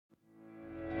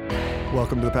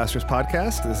Welcome to the Pastor's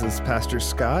Podcast. This is Pastor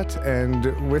Scott,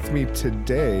 and with me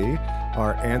today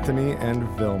are Anthony and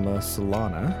Vilma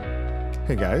Solana.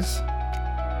 Hey, guys.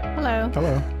 Hello.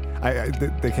 Hello.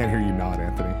 They can't hear you nod,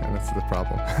 Anthony, and that's the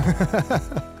problem.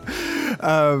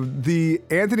 The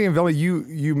Anthony and Vilma,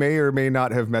 you may or may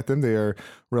not have met them. They are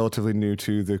relatively new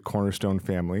to the Cornerstone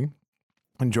family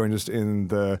and joined us in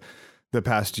the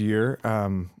past year.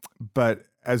 But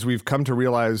as we've come to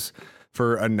realize,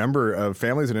 for a number of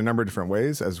families in a number of different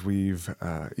ways, as we've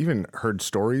even heard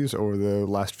stories over the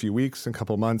last few weeks and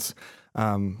couple months,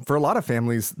 for a lot of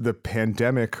families, the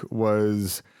pandemic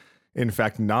was, in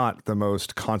fact, not the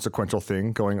most consequential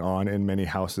thing going on in many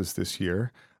houses this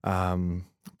year.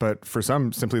 But for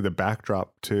some, simply the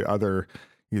backdrop to other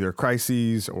either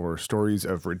crises or stories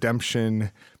of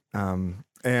redemption.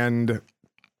 And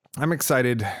I'm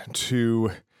excited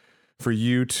for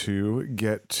you to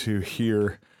get to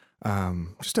hear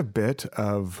just a bit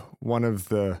of one of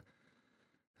the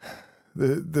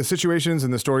situations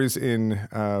and the stories in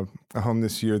a home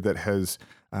this year that has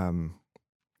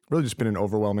really just been an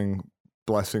overwhelming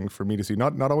blessing for me to see.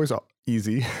 Not always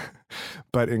easy,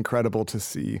 but incredible to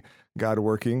see God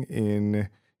working in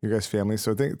your guys' family.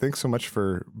 So thanks so much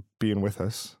for being with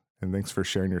us, and thanks for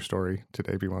sharing your story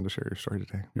today. Be willing to share your story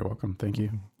today. You're welcome. Thank you.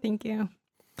 Thank you.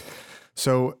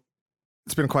 So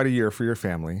it's been quite a year for your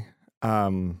family.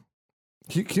 Can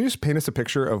you just paint us a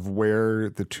picture of where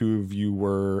the two of you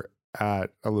were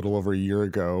at a little over a year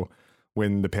ago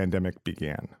when the pandemic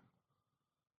began?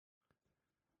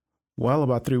 Well,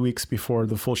 about 3 weeks before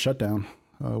the full shutdown,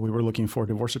 we were looking for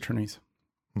divorce attorneys.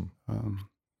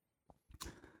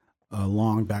 A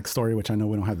long backstory, which I know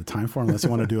we don't have the time for unless you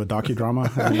want to do a docudrama,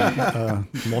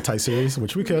 multi-series,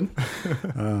 which we could.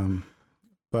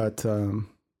 But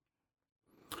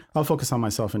I'll focus on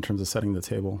myself in terms of setting the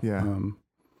table. Yeah.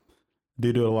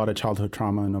 Due to a lot of childhood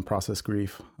trauma and unprocessed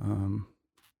grief,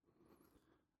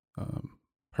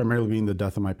 primarily being the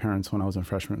death of my parents when I was in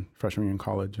freshman year in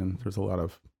college, and there's a lot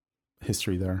of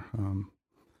history there.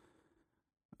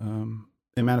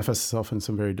 It manifests itself in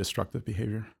some very destructive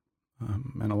behavior,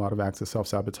 and a lot of acts of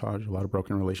self-sabotage, a lot of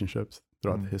broken relationships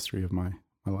throughout the history of my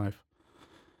life.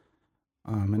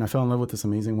 And I fell in love with this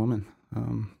amazing woman,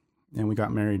 and we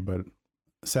got married, but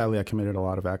sadly I committed a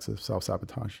lot of acts of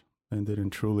self-sabotage and didn't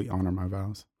truly honor my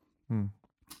vows.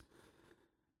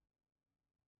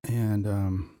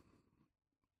 And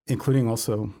including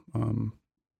also in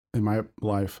my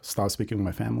life, stopped speaking with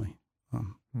my family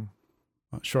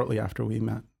shortly after we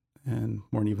met and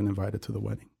weren't even invited to the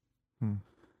wedding.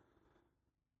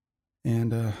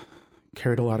 And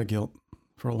carried a lot of guilt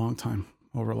for a long time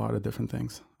over a lot of different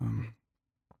things.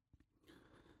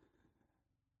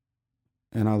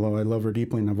 And although I love her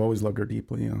deeply, and I've always loved her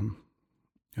deeply,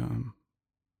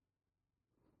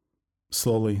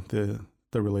 slowly the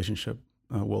relationship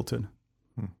wilted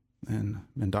and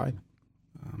died.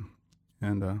 I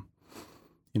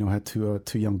had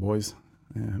two young boys,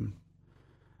 and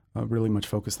really much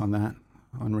focused on that,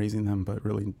 on raising them, but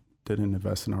really didn't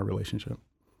invest in our relationship.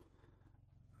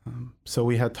 So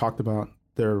we had talked about,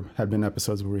 there had been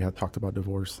episodes where we had talked about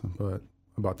divorce, but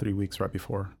about 3 weeks right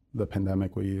before the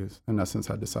pandemic, we, in essence,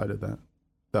 had decided that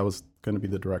was going to be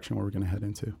the direction we were going to head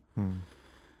into.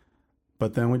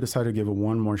 But then we decided to give it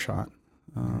one more shot.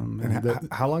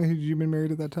 How long had you been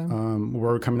married at that time?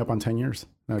 We're coming up on 10 years.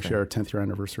 Actually, our 10th year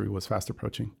anniversary was fast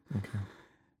approaching. Okay.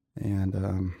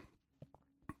 And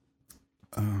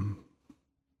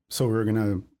so we were going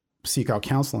to seek out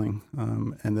counseling,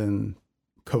 and then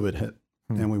COVID hit,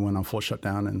 and we went on full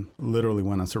shutdown and literally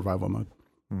went on survival mode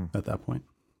at that point.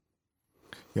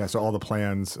 Yeah, so all the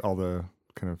plans, all the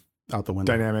kind of out the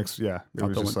window. Dynamics, yeah. It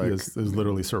was just like, it was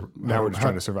literally now we're just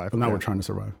trying to survive. Now we're trying to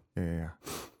survive. Yeah.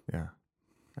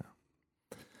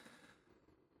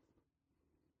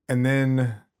 And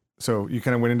then, so you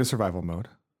kind of went into survival mode,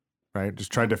 right?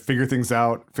 Just tried to figure things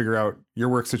out, figure out your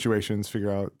work situations,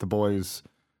 figure out the boys'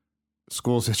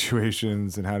 school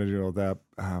situations and how to do all that.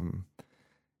 And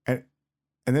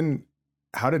then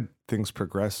how did things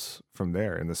progress from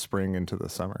there in the spring into the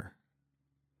summer?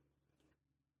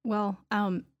 Well,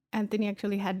 Anthony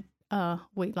actually had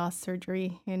weight loss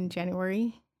surgery in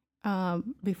January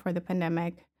before the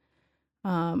pandemic.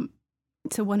 So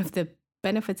one of the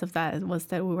benefits of that was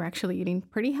that we were actually eating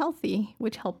pretty healthy,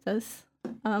 which helped us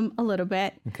a little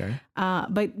bit. Okay.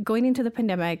 But going into the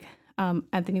pandemic,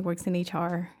 Anthony works in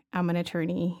HR. I'm an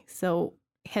attorney. So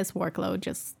his workload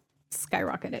just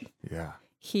skyrocketed. Yeah.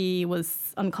 He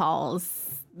was on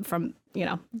calls from,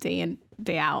 day in,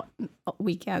 day out,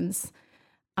 weekends.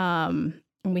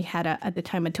 We had at the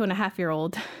time a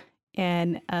 2.5-year-old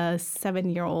and a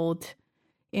 7-year-old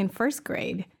in first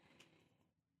grade.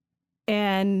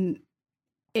 And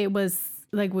it was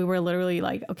like, we were literally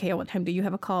like, okay, at what time do you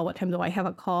have a call? What time do I have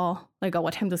a call? Like, at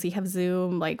what time does he have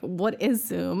Zoom? Like, what is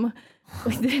Zoom?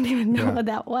 We didn't even know what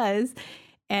that was.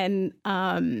 And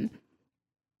our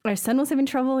son was having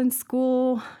trouble in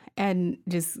school, and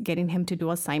just getting him to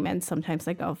do assignments. Sometimes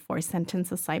like a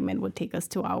 4-sentence assignment would take us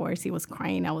 2 hours. He was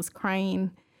crying, I was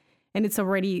crying. And it's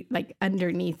already like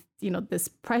underneath, this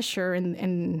pressure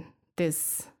and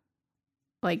this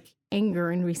like anger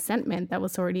and resentment that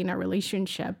was already in our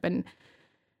relationship. And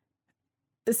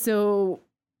so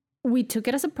we took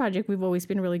it as a project. We've always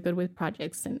been really good with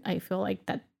projects. And I feel like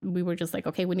that we were just like,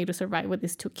 okay, we need to survive with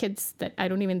these 2 kids that I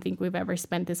don't even think we've ever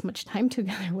spent this much time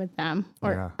together with them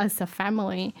or as a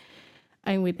family.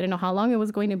 And we didn't know how long it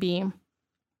was going to be.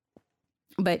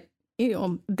 But,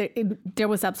 there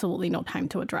was absolutely no time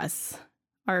to address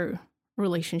our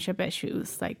relationship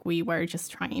issues. Like, we were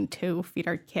just trying to feed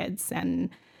our kids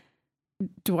and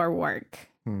do our work.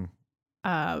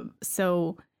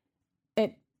 So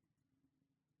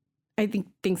I think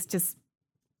things just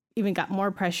even got more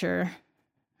pressure.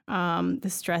 The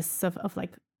stress of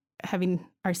like having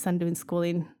our son doing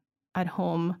schooling at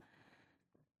home,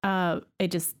 it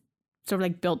just sort of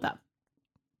like built up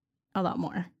a lot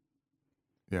more.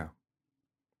 Yeah.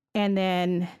 And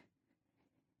then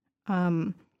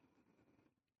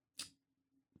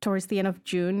towards the end of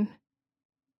June,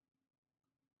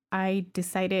 I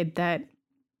decided that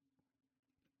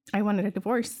I wanted a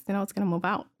divorce and I was going to move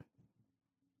out.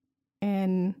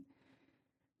 And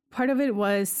part of it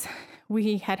was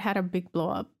we had a big blow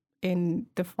up in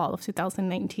the fall of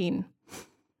 2019.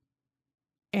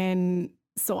 And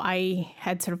so I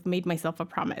had sort of made myself a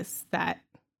promise that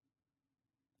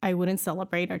I wouldn't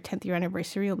celebrate our 10th year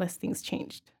anniversary unless things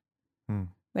changed.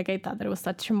 Like, I thought that it was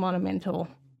such a monumental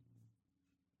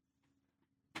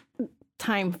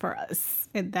time for us,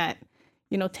 and that,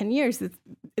 10 years,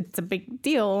 it's a big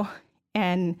deal.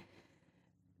 And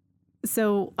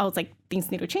so I was like,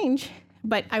 things need to change,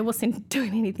 but I wasn't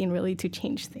doing anything really to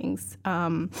change things.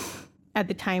 At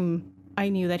the time, I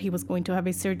knew that he was going to have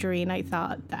a surgery, and I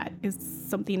thought that is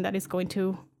something that is going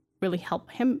to really help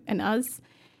him and us.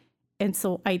 And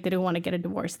so I didn't want to get a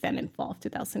divorce then in fall of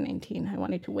 2019. I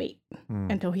wanted to wait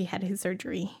until he had his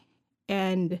surgery.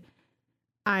 And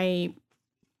I,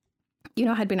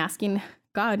 had been asking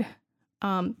God,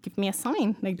 give me a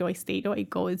sign. Like, do I stay? Do I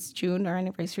go? It's June. Our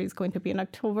anniversary is going to be in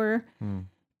October. And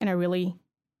I really,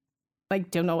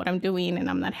 don't know what I'm doing, and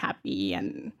I'm not happy,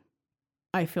 and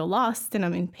I feel lost, and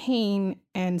I'm in pain.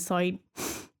 And so I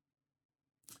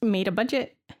made a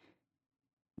budget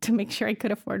to make sure I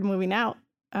could afford moving out.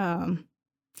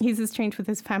 He's estranged with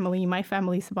his family. My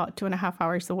family's about 2.5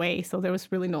 hours away. So there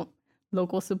was really no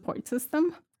local support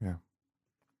system. Yeah.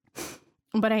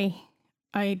 But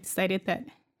I decided that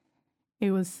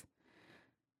it was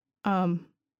time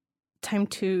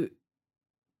to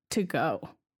go.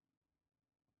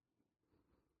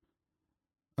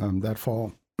 That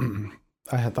fall,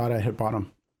 I had thought I hit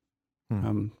bottom.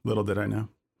 Little did I know.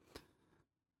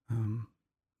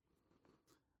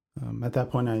 At that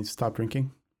point, I stopped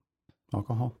drinking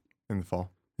alcohol. In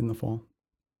the fall.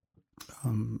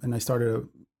 And I started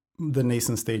the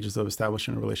nascent stages of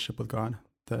establishing a relationship with God.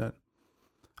 That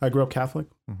I grew up Catholic.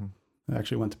 I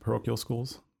actually went to parochial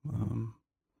schools,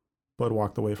 but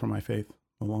walked away from my faith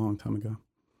a long time ago.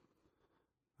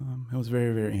 I was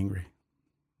very, very angry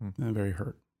and very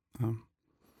hurt.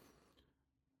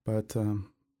 But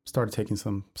started taking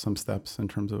some steps in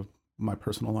terms of my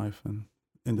personal life and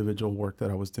individual work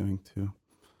that I was doing to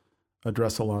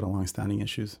address a lot of longstanding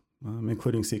issues,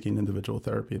 including seeking individual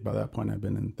therapy. By that point, I'd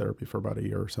been in therapy for about a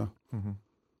year or so.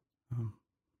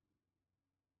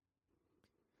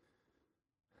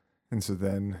 And so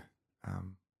then,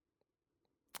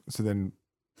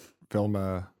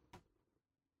 Vilma,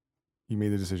 you made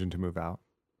the decision to move out,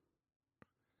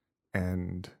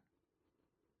 and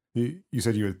you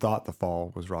said you had thought the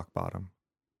fall was rock bottom.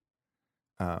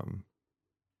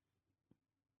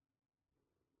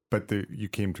 But you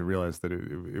came to realize that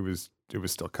it was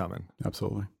still coming.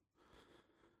 Absolutely.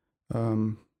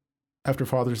 After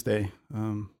Father's Day,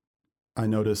 I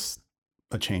noticed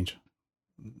a change,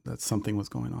 that something was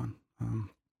going on.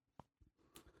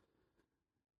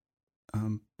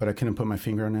 But I couldn't put my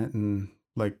finger on it, and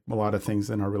like a lot of things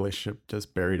in our relationship,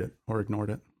 just buried it or ignored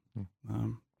it.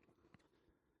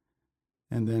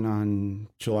 And then on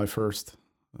July 1st,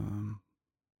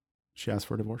 she asked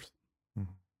for a divorce.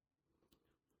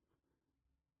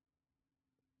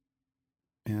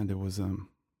 And it was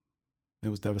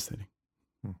devastating.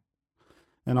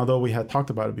 And although we had talked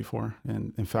about it before,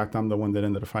 and in fact, I'm the one that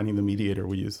ended up finding the mediator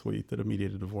we used. We did a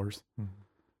mediated divorce.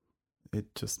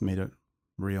 It just made it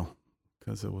real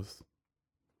because it was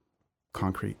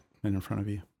concrete and in front of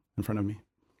me.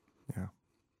 Yeah.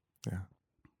 Yeah.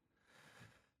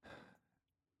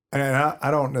 And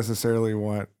I don't necessarily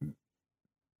want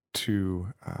to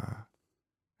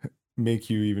make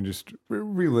you even just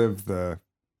relive the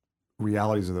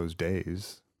realities of those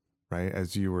days, right?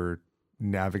 As you were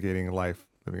navigating life,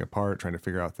 living apart, trying to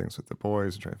figure out things with the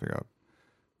boys, and trying to figure out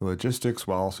the logistics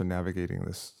while also navigating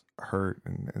this hurt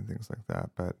and things like that.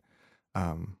 But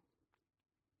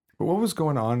what was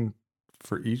going on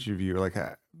for each of you? Like,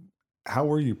 how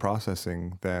were you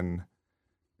processing then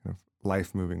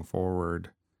life moving forward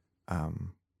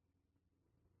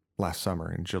last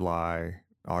summer in July,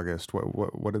 August?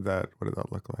 What did that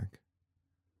look like?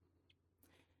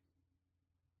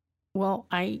 Well,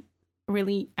 I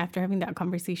really, after having that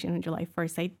conversation on July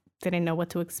 1st, I didn't know what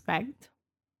to expect.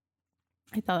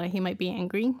 I thought that he might be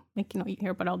angry. Like, you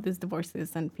hear about all these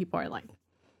divorces and people are like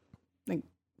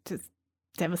just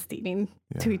devastating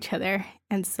to each other.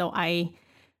 And so I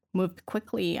moved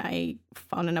quickly. I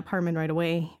found an apartment right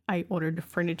away. I ordered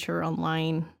furniture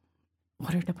online,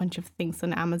 ordered a bunch of things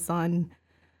on Amazon.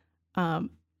 I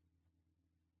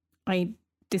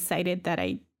decided that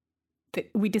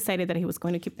we decided that he was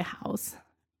going to keep the house.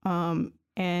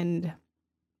 And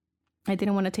I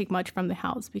didn't want to take much from the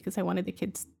house because I wanted the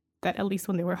kids that at least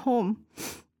when they were home,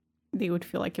 they would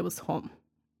feel like it was home.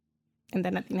 And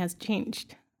then nothing has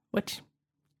changed, which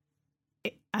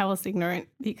I was ignorant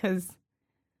because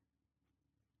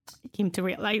I came to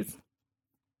realize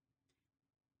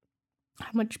how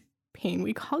much pain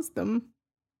we caused them.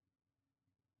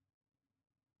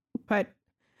 But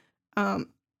I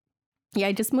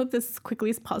just moved as quickly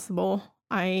as possible.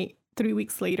 3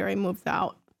 weeks later, I moved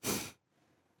out.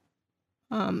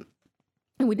 And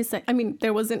we decided,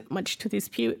 there wasn't much to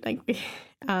dispute. Like,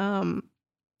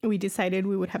 we decided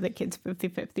we would have the kids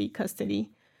 50-50 custody.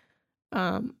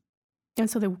 And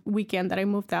so the weekend that I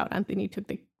moved out, Anthony took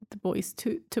the boys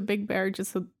to Big Bear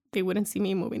just so they wouldn't see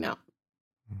me moving out.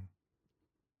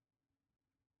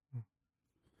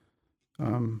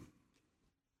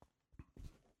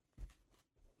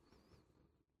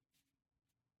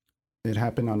 It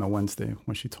happened on a Wednesday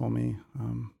when she told me.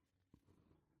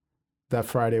 That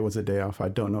Friday was a day off. I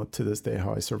don't know to this day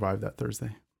how I survived that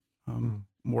Thursday.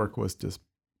 Work was just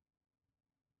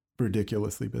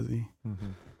ridiculously busy.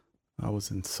 Mm-hmm. I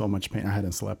was in so much pain. I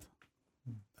hadn't slept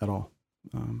at all.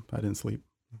 I didn't sleep.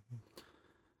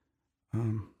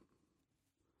 Mm-hmm.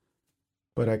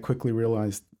 But I quickly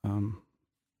realized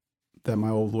that my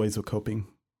old ways of coping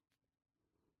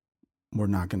were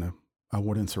not I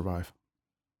wouldn't survive.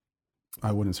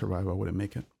 I wouldn't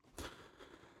make it.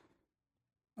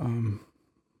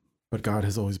 But God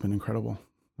has always been incredible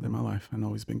in my life and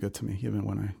always been good to me, even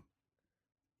when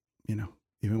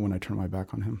I turn my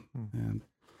back on him. And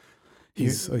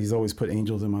he's always put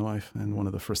angels in my life. And one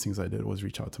of the first things I did was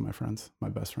reach out to my friends, my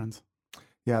best friends.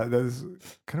 Yeah, that's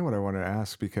kind of what I wanted to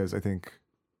ask, because I think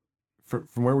from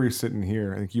where we're sitting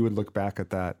here, I think you would look back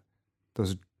at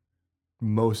those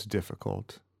most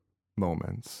difficult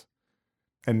moments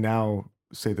and now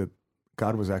say that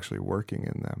God was actually working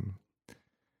in them.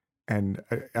 And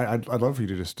I'd love for you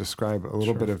to just describe a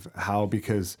little bit of how,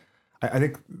 because I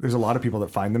think there's a lot of people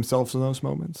that find themselves in those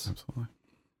moments. Absolutely.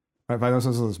 I find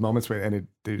themselves in those moments and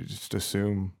they just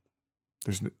assume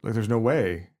there's no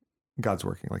way God's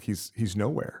working. Like he's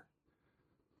nowhere,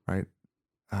 right?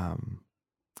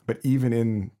 But even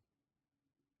in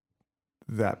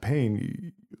that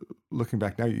pain, looking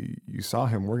back now, you saw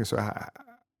him working. So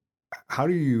how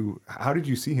did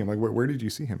you see him? Like where did you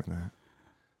see him in that?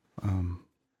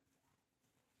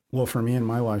 Well, for me in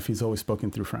my life, he's always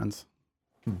spoken through friends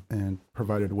and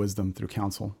provided wisdom through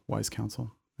counsel, wise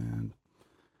counsel. And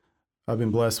I've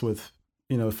been blessed with,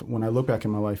 when I look back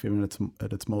in my life, even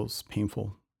at its most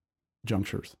painful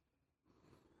junctures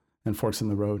and forks in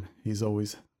the road, he's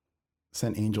always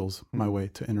sent angels my way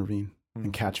to intervene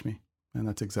and catch me. And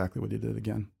that's exactly what he did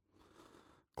again.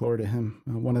 Glory to him.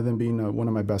 One of them being one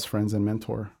of my best friends and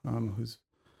mentor,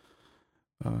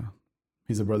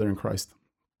 he's a brother in Christ.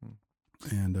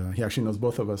 And he actually knows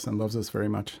both of us and loves us very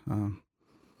much. I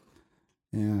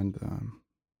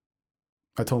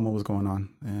told him what was going on.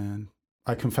 And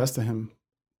I confessed to him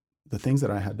the things that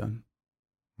I had done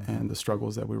and the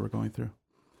struggles that we were going through.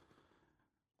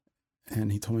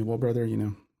 And he told me, well, brother,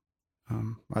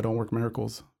 I don't work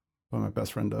miracles, but my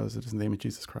best friend does. It is in the name of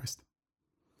Jesus Christ.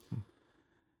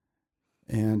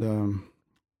 And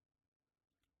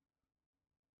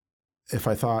if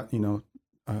I thought,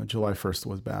 July 1st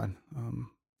was bad,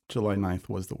 July 9th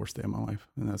was the worst day of my life.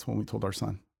 And that's when we told our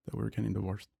son that we were getting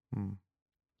divorced.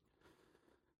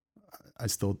 I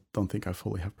still don't think I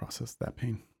fully have processed that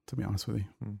pain, to be honest with you.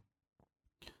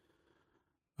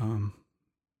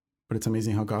 But it's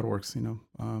amazing how God works, you know.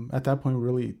 At that point,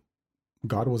 really,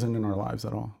 God wasn't in our lives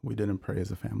at all. We didn't pray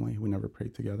as a family. We never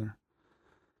prayed together.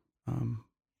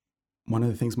 One of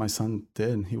the things my son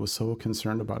did, he was so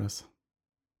concerned about us.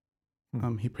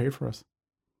 He prayed for us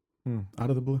out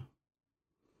of the blue.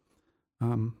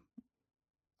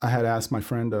 I had asked my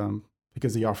friend,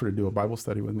 because he offered to do a Bible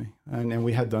study with me, and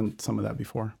we had done some of that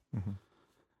before.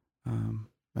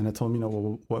 And I told him, you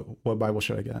know, well, what Bible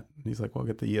should I get? And he's like, well,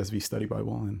 get the ESV Study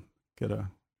Bible and get a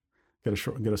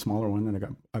smaller one.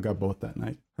 And I got both that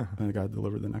night, and I got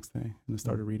delivered the next day, and I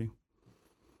started reading.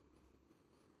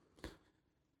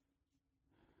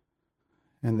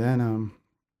 And then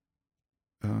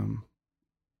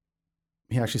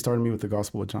he actually started me with the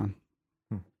Gospel of John,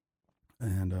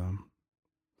 and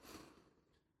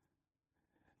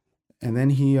then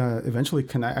he eventually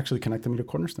connected me to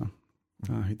Cornerstone.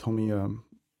 He told me,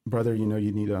 brother, you know,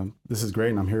 you need this is great,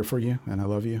 and I'm here for you, and I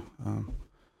love you,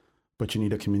 but you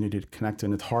need a community to connect to,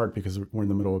 and it's hard because we're in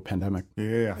the middle of a pandemic.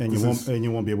 Yeah, and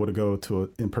you won't be able to go to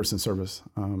an in-person service.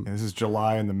 This is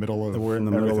July, in the middle of we're in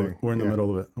the everything. middle. We're in the middle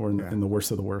of it. We're in the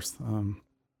worst of the worst.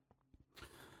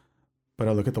 But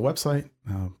I look at the website,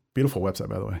 beautiful website,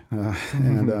 by the way,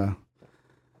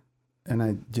 and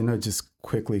I, you know, just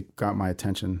quickly got my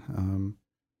attention.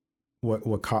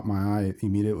 What caught my eye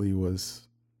immediately was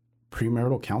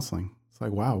premarital counseling. It's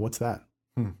like, wow, what's that?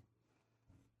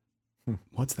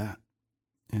 What's that?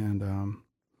 And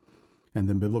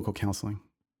then biblical counseling.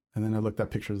 And then I looked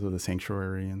at pictures of the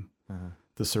sanctuary and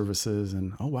the services,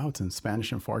 and oh wow, it's in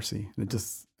Spanish and Farsi. And it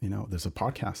just, you know, there's a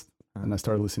podcast, and I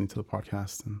started listening to the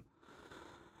podcast. And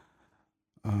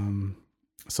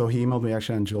so he emailed me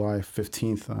actually on July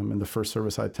 15th, and the first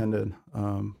service I attended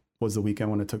was the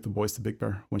weekend when I took the boys to Big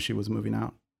Bear when she was moving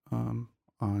out.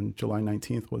 On July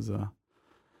 19th was a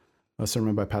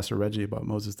sermon by Pastor Reggie about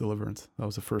Moses' deliverance. That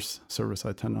was the first service I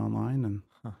attended online, and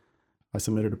I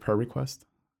submitted a prayer request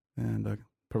and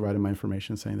provided my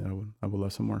information saying that I would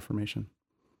love some more information.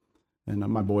 And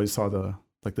my boys saw the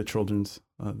children's,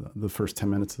 the first 10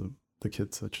 minutes of the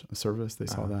kids' service. They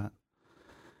saw that.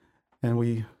 And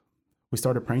we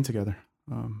started praying together,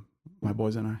 my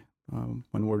boys and I,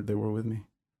 when they were with me,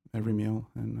 every meal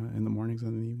and in the mornings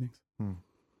and in the evenings.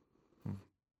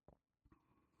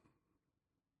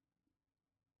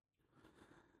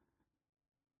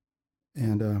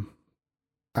 And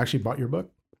I actually bought your book.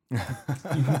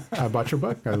 I bought your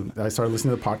book. I started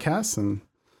listening to the podcasts, and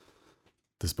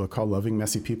this book called Loving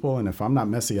Messy People. And if I'm not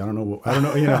messy, I don't know,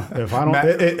 you know, if I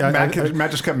don't,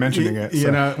 Matt just kept mentioning it.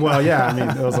 You know, well, yeah, I mean,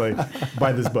 it was like,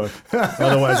 buy this book.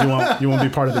 Otherwise you won't be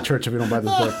part of the church if you don't buy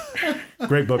this book.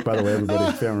 Great book, by the way, everybody,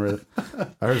 if you haven't read it.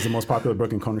 I heard it's the most popular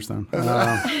book in Cornerstone.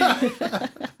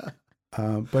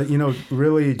 But, you know,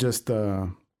 really just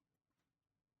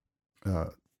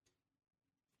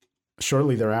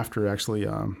shortly thereafter, actually,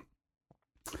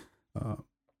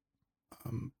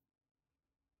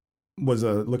 was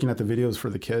looking at the videos for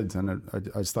the kids, and I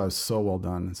just thought it was so well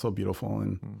done and so beautiful.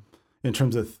 And in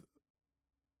terms of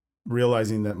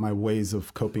realizing that my ways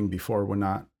of coping before would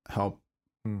not help,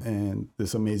 and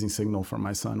this amazing signal from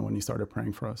my son when he started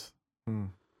praying for us.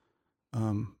 In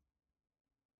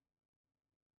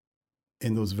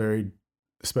those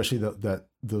especially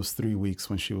those 3 weeks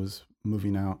when she was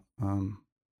moving out,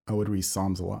 I would read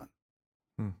Psalms a lot.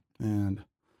 And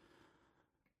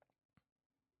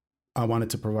I wanted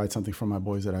to provide something for my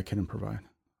boys that I couldn't provide.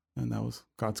 And that was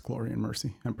God's glory and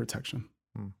mercy and protection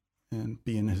and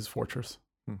being his fortress.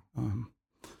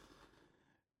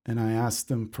 And I asked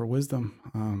them for wisdom.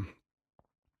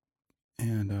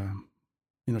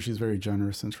 You know, she's very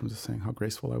generous in terms of saying how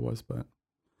graceful I was, but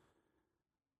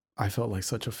I felt like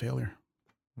such a failure.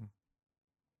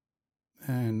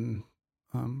 And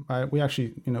we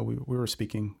actually, you know, we were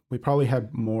speaking. We probably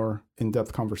had more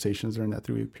in-depth conversations during that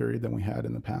 3-week period than we had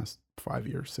in the past 5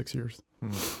 years, 6 years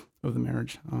of the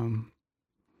marriage.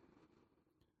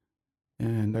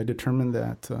 And I determined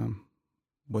that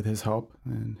with his help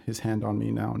and his hand on me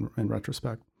now in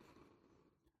retrospect,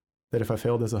 that if I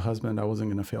failed as a husband, I wasn't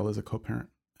going to fail as a co-parent,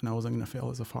 and I wasn't going to fail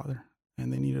as a father.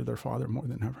 And they needed their father more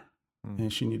than ever.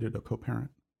 And she needed a co-parent,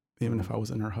 even if I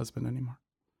wasn't her husband anymore,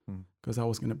 because I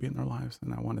was going to be in their lives,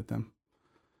 and I wanted them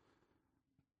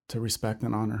to respect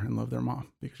and honor and love their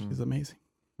mom because she's amazing.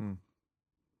 And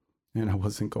I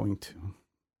wasn't going to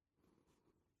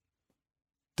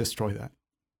destroy that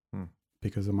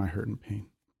because of my hurt and pain.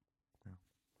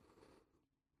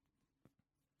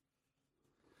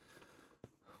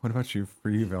 What about you,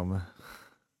 for you, Velma?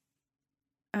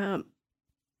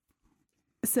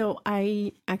 So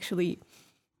I actually,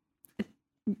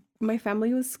 my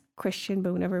family was Christian,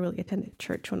 but we never really attended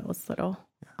church when I was little.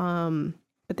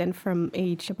 But then from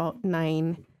age about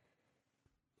 9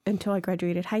 until I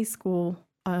graduated high school,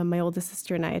 my oldest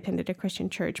sister and I attended a Christian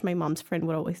church. My mom's friend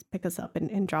would always pick us up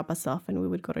and drop us off, and we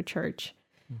would go to church.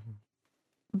 Mm-hmm.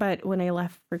 But when I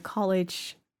left for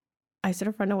college, I sort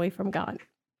of ran away from God.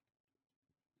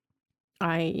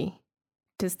 I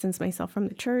distanced myself from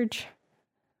the church.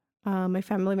 My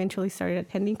family eventually started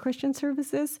attending Christian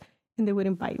services, and they would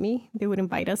invite me. They would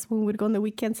invite us when we would go on the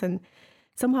weekends, and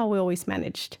somehow we always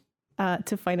managed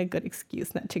to find a good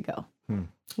excuse not to go.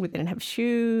 We didn't have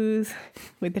shoes.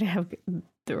 We didn't have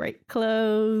the right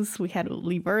clothes. We had to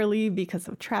leave early because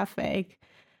of traffic.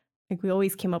 Like, we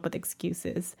always came up with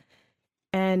excuses.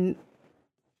 And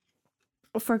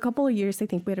for a couple of years, I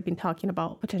think we had been talking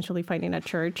about potentially finding a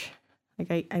church.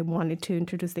 Like, I wanted to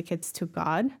introduce the kids to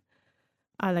God.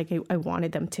 I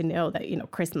wanted them to know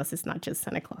that, Christmas is not just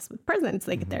Santa Claus with presents.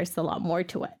 Like, there's a lot more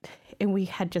to it. And we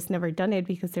had just never done it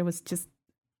because there was just,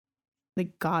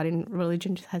 like, God and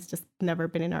religion has just never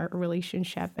been in our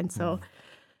relationship. And so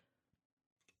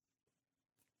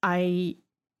I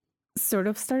sort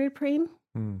of started praying,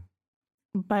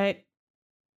 but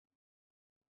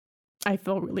I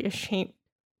felt really ashamed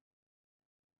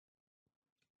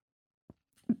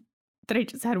that I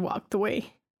just had walked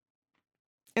away.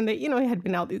 And that, it had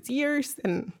been all these years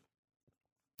and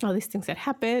all these things had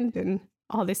happened and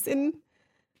all this in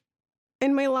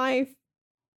my life.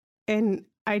 And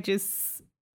I just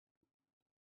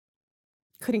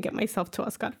couldn't get myself to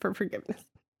ask God for forgiveness.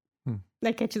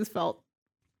 Like, I just felt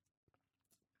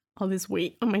all this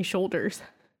weight on my shoulders.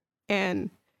 And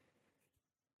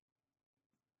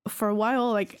for a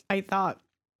while, like, I thought,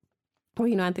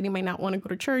 well, Anthony might not want to go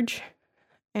to church.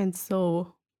 And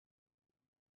so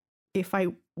if I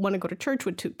want to go to church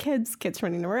with 2 kids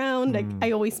running around, like,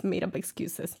 I always made up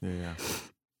excuses. Yeah.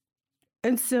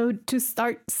 And so to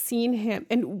start seeing him,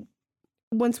 and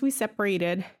once we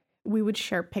separated, we would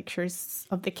share pictures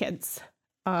of the kids,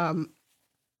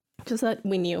 just so that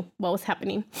we knew what was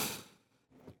happening.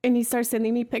 And he started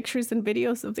sending me pictures and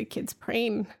videos of the kids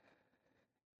praying.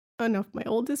 And of my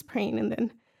oldest praying, and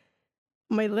then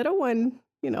my little one,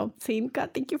 saying,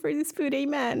 God, thank you for this food,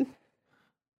 amen.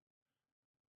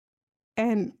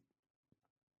 And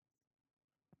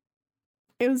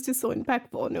it was just so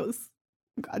impactful, and it was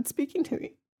God speaking to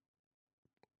me.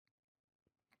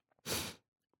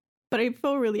 But I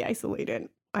felt really isolated.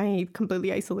 I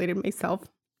completely isolated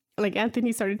myself. Like,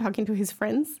 Anthony started talking to his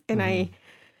friends, and I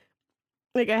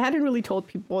hadn't really told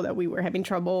people that we were having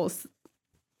troubles.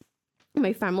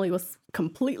 My family was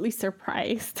completely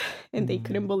surprised, and they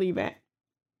couldn't believe it.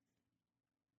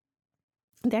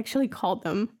 They actually called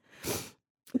them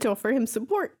to offer him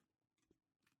support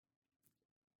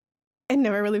and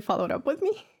never really followed up with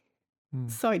me.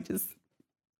 So I just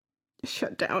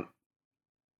shut down.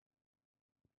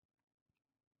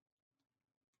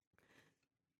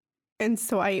 And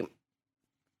so I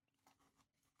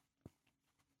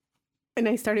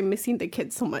started missing the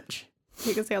kids so much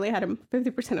because I only had them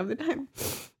 50% of the time.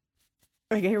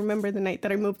 Like, I remember the night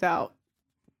that I moved out,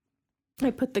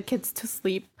 I put the kids to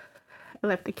sleep. I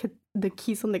left the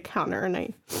keys on the counter, and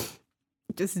I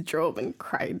just drove and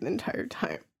cried the entire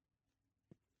time.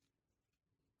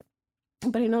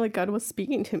 But I know that God was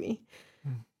speaking to me.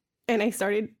 And I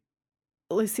started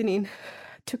listening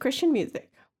to Christian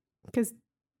music because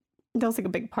that was like a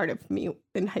big part of me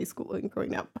in high school and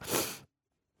growing up.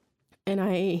 And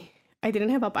I didn't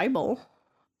have a Bible.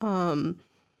 But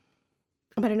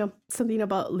I know something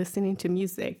about listening to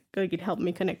music, like, it helped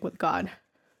me connect with God.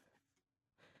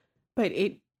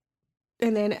 And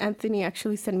then Anthony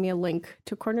actually sent me a link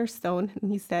to Cornerstone,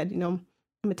 and he said, I'm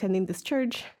attending this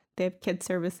church. They have kids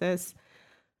services.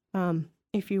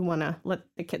 If you want to let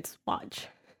the kids watch.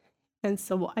 And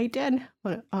so I did.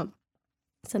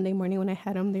 Sunday morning when I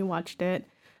had them, they watched it.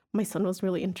 My son was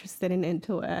really interested and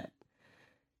into it.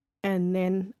 And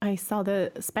then I saw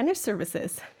the Spanish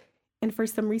services. And for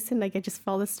some reason, like, I just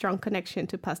felt a strong connection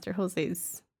to Pastor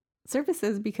Jose's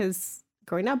services because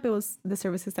growing up, it was the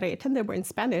services that I attended were in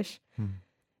Spanish.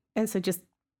 And so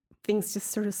things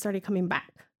just sort of started coming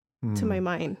back to my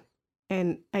mind.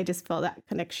 And I just felt that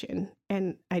connection.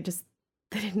 And I just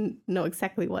didn't know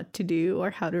exactly what to do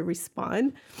or how to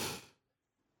respond.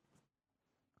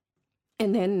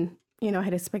 And then, I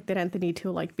had expected Anthony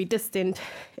to, like, be distant,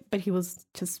 but he was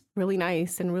just really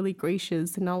nice and really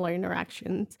gracious in all our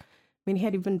interactions. I mean, he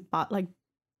had even bought, like,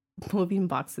 moving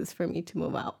boxes for me to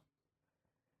move out.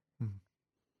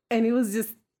 And it was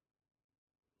just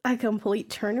a complete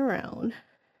turnaround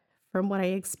from what I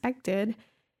expected.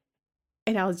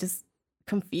 And I was just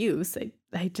confused.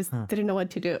 I just didn't know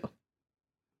what to do.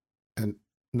 And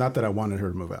not that I wanted her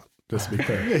to move out, just to be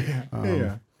clear.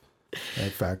 Yeah. In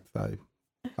fact, I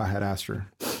had asked her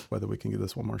whether we can give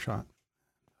this one more shot.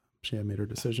 She had made her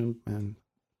decision, and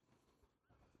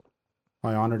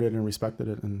I honored it and respected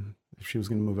it. And if she was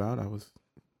going to move out, I was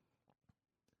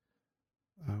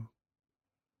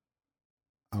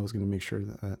going to make sure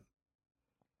that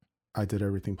I did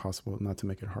everything possible not to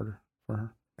make it harder for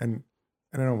her. And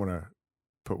I don't want to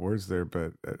put words there,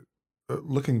 but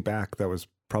looking back, that was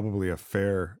probably a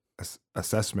fair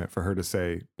assessment for her to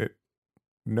say,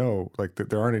 no, like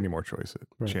there aren't any more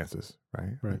chances,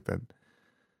 right? Right. Like that.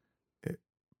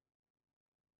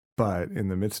 But in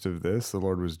the midst of this, the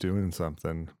Lord was doing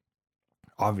something,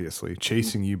 obviously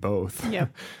chasing you both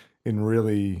in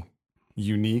really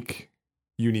unique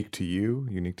to you,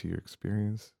 unique to your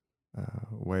experience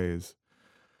ways.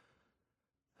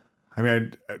 I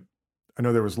mean, I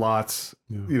know there was lots,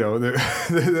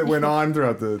 that went on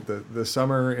throughout the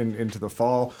summer and into the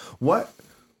fall. What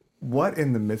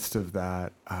in the midst of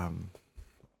that?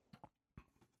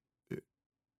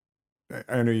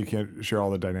 I know you can't share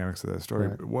all the dynamics of that story.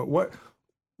 Right. But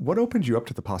what opened you up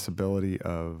to the possibility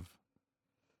of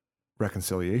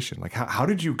reconciliation? Like, how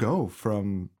did you go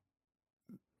from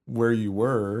where you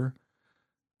were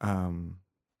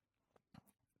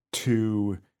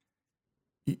to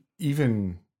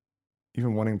even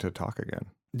wanting to talk again?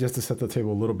 Just to set the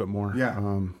table a little bit more.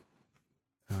 Yeah.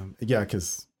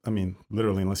 Because I mean,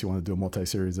 literally, unless you want to do a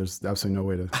multi-series, there's absolutely no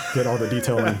way to get all the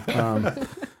detail in.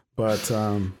 But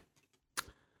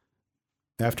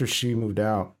after she moved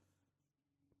out,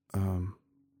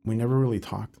 we never really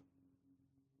talked.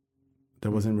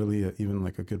 There wasn't really even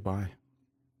like a goodbye.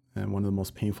 And one of the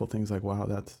most painful things, like, wow,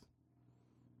 that's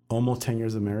almost 10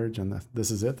 years of marriage, and this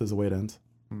is it. This is the way it ends.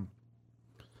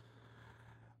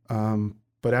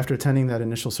 But after attending that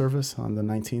initial service on the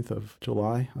 19th of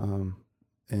July,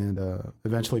 and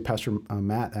eventually Pastor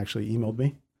Matt actually emailed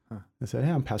me and said,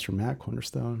 "Hey, I'm Pastor Matt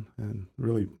Cornerstone," and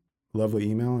really lovely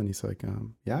email. And he's like,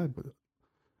 "Yeah,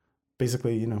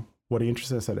 basically, what are you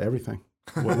interested in?" I said, "Everything.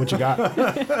 What you got?"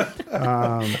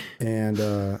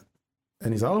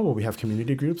 And he's like, "Oh, well, we have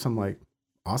community groups." I'm like,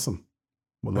 "Awesome.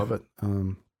 We'll love it."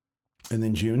 And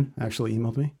then June actually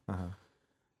emailed me.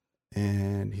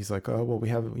 And he's like, "Oh, well, we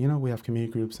have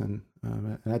community groups." And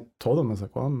I told him, I was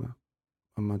like, "Well, I'm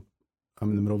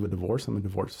in the middle of a divorce. I'm a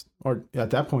divorce." Or at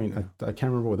that point, I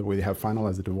can't remember whether we have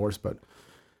finalized the divorce, but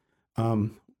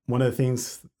one of the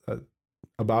things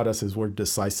about us is we're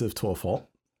decisive to a fault.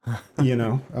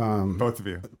 Both of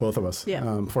you. Both of us.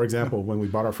 Yeah. For example, when we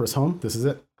bought our first home, this is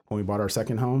it. When we bought our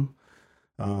second home,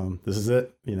 this is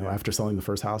it. After selling the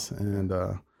first house, and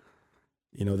the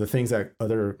things that I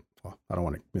don't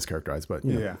want to mischaracterize, but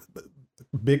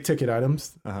big ticket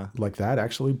items like that,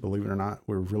 actually, believe it or not,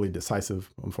 we're really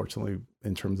decisive, unfortunately,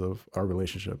 in terms of our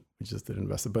relationship. We just didn't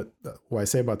invest it. But what I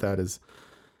say about that is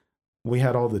we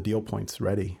had all the deal points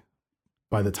ready.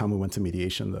 By the time we went to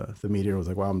mediation, the mediator was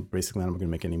like, "Well, I'm basically not going to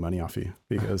make any money off you,"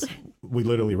 because we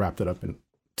literally wrapped it up in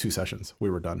 2 sessions. We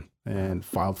were done and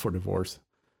filed for divorce,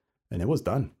 and it was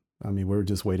done. I mean, we were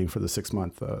just waiting for the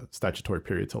 6-month statutory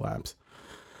period to lapse.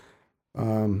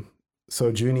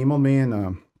 So June emailed me,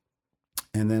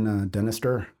 and then Dennis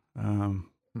Durr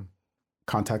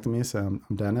contacted me and said,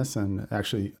 "I'm Dennis." And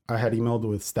actually, I had emailed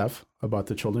with Steph about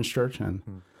the children's church, and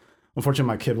unfortunately,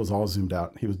 my kid was all zoomed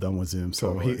out. He was done with Zoom,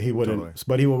 so he wouldn't.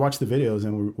 But he would watch the videos,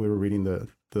 and we were reading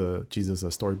the Jesus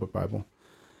Storybook Bible.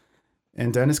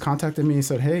 And Dennis contacted me and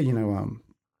said, "Hey,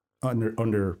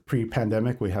 under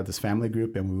pre-pandemic, we had this family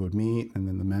group, and we would meet, and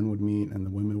then the men would meet, and the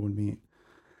women would meet.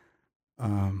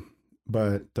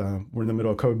 But we're in the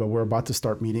middle of COVID, but we're about to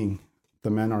start meeting. The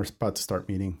men are about to start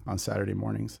meeting on Saturday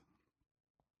mornings."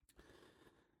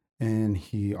 And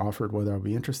he offered whether I'd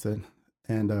be interested.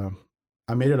 And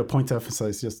I made it a point to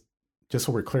emphasize, just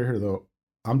so we're clear here, though,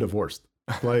 I'm divorced.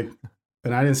 Like,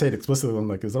 and I didn't say it explicitly. I'm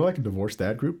like, "Is there like a divorced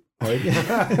dad group?" Like,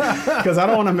 because I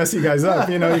don't want to mess you guys up.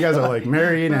 You guys are like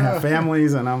married and have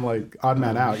families, and I'm like odd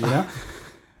man out,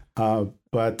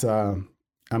 But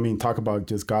I mean, talk about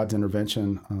just God's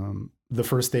intervention. The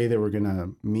first day they were going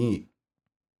to meet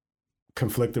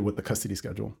conflicted with the custody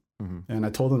schedule. And I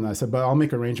told him, I said, "But I'll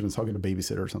make arrangements. I'll get a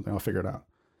babysitter or something. I'll figure it out."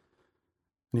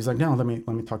 And he's like, "No, let me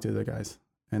talk to the other guys."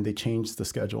 And they changed the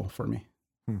schedule for me.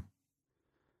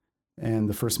 And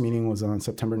the first meeting was on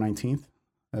September 19th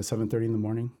at 7:30 in the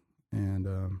morning. And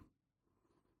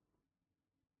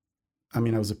I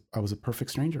mean, I was a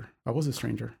perfect stranger. I was a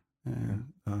stranger.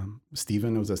 And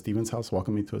Stephen, it was at Stephen's house,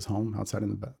 welcomed me to his home outside in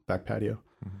the back patio.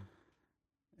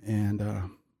 And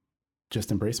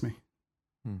just embraced me.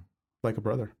 like a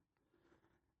brother.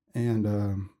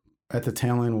 And at the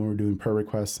tail end, when we were doing prayer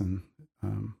requests, and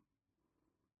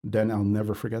then I'll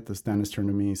never forget this. Dennis turned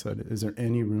to me. He said, "Is there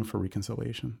any room for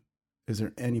reconciliation? Is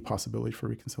there any possibility for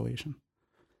reconciliation?"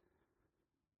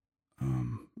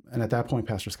 And at that point,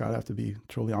 Pastor Scott, I have to be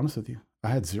truly honest with you. I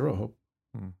had zero hope,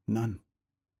 none.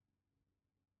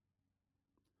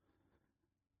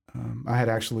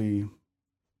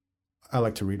 I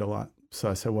like to read a lot. So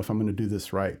I said, well, if I'm going to do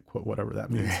this right, whatever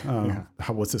that means,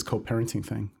 what's this co-parenting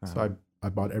thing? So I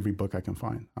bought every book I can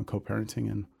find on co-parenting.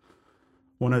 And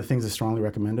one of the things I strongly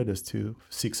recommended is to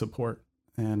seek support.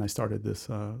 And I started this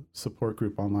support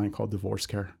group online called Divorce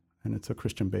Care. And it's a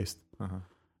Christian-based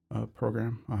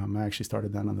program. I actually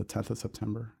started that on the 10th of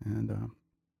September. And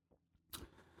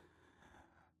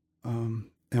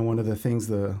one of the things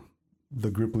the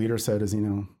group leader said is,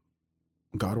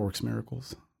 God works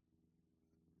miracles.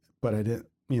 But I didn't,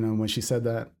 when she said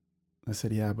that, I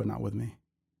said, yeah, but not with me.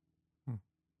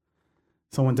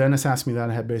 So when Dennis asked me that,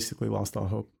 I had basically lost all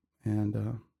hope.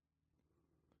 And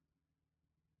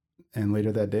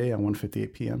later that day at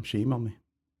 1:58 p.m., she emailed me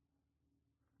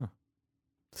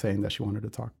saying that she wanted to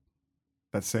talk.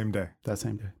 That same day? That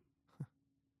same day.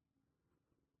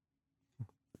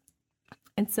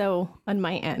 And so on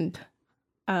my end,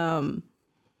 I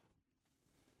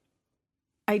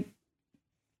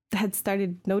had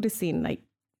started noticing like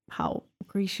how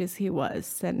gracious he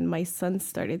was. And my son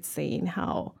started saying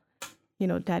how,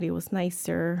 Daddy was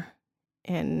nicer.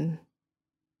 And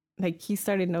like he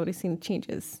started noticing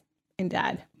changes in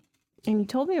Dad. And he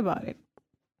told me about it.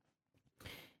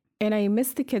 And I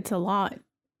missed the kids a lot.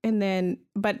 And then,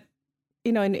 but,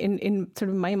 in sort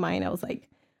of my mind, I was like,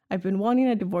 I've been wanting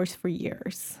a divorce for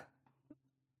years.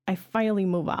 I finally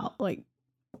move out. Like,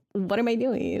 what am I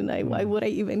doing? Like, why would I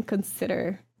even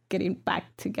consider getting back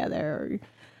together?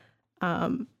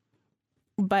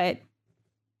 But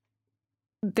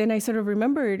then I sort of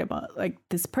remembered about like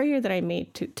this prayer that I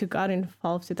made to God in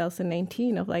fall of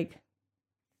 2019 of like,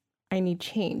 I need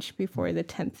change before the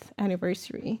 10th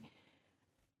anniversary.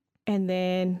 And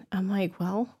then I'm like,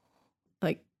 well,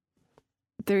 like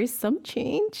there is some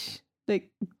change. Like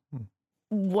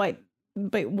what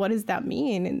does that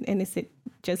mean? And is it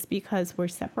just because we're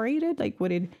separated? Like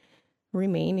would it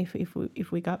remain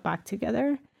if we got back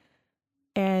together?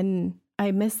 And I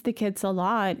missed the kids a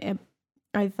lot. And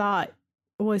I thought,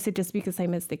 was it just because I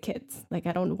miss the kids? Like,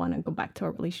 I don't want to go back to a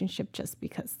relationship just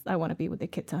because I want to be with the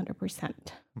kids 100%.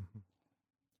 Mm-hmm.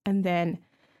 And then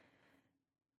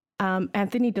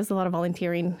Anthony does a lot of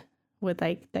volunteering with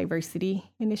like diversity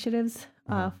initiatives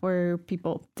for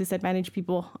people, disadvantaged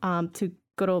people, to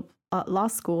go to law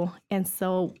school. And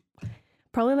so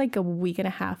probably like a week and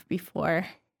a half before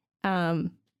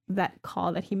that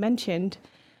call that he mentioned,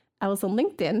 I was on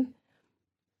LinkedIn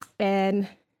and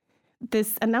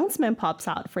this announcement pops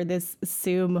out for this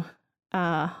Zoom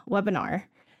webinar.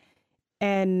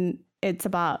 And it's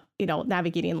about,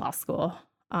 navigating law school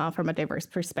from a diverse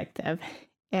perspective.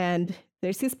 And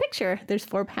there's this picture, there's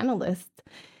 4 panelists.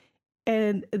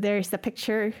 And there's the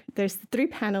picture, there's 3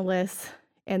 panelists.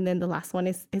 And then the last one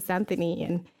is Anthony.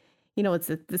 And,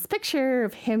 it's this picture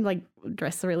of him like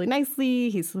dressed really nicely.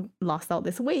 He's lost all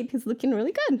this weight. He's looking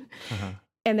really good. Uh-huh.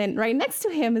 And then right next to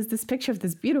him is this picture of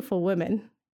this beautiful woman.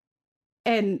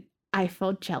 And I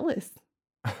felt jealous.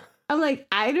 I'm like,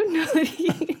 I don't know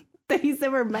that he's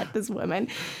ever met this woman.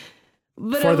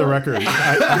 But for the record,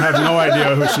 I have no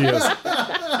idea who she is.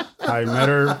 I met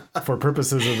her for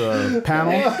purposes of the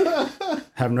panel,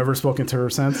 have never spoken to her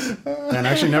since, and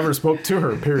actually never spoke to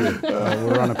her, period. We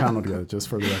were on a panel together, just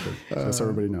for the record, just so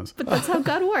everybody knows. But that's how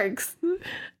God works.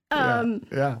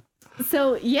 Yeah.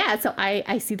 So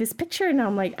I see this picture and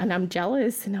I'm like, and I'm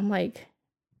jealous and I'm like,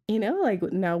 like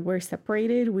now we're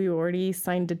separated. We already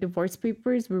signed the divorce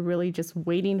papers. We're really just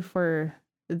waiting for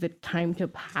the time to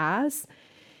pass.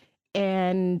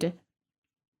 And,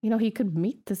 he could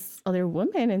meet this other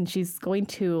woman and she's going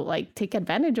to like take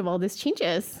advantage of all these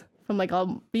changes from like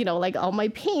all, like all my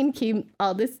pain came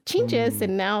all these changes.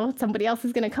 And now somebody else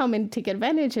is going to come and take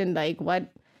advantage. And like,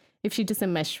 what if she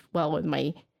doesn't mesh well with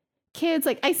my kids?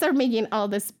 Like I start making all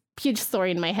this huge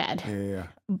story in my head. Yeah.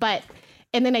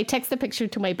 And then I text the picture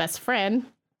to my best friend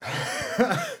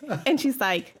and she's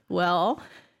like, well,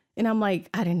 and I'm like,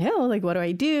 I don't know, like, what do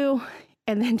I do?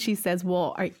 And then she says,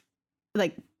 well,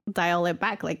 dial it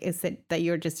back. Like, is it that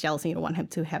you're just jealous and you don't want him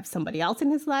to have somebody else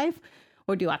in his life?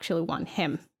 Or do you actually want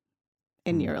him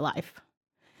in your life?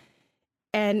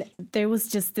 And there was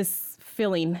just this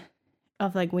feeling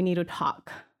of like, we need to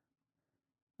talk.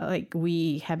 Like,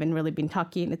 we haven't really been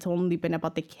talking. It's only been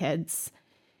about the kids.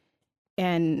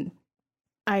 And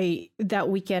that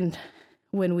weekend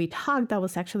when we talked, I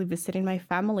was actually visiting my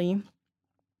family.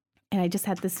 And I just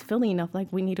had this feeling of like,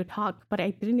 we need to talk. But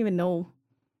I didn't even know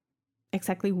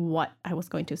exactly what I was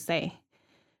going to say.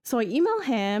 So I emailed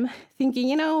him thinking,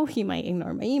 he might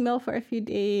ignore my email for a few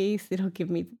days. It'll give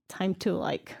me time to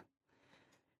like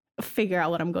figure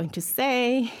out what I'm going to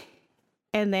say.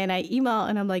 And then I email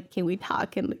and I'm like, can we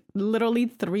talk? And literally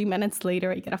 3 minutes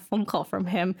later, I get a phone call from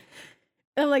him.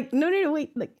 And I'm like, no,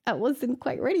 wait, like I wasn't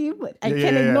quite ready, but I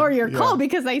can't ignore your call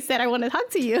because I said I want to talk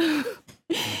to you.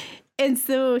 And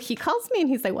so he calls me and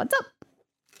he's like, what's up?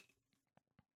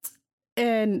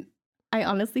 And I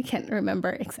honestly can't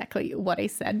remember exactly what I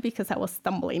said because I was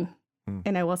stumbling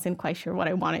and I wasn't quite sure what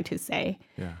I wanted to say.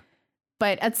 Yeah.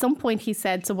 But at some point he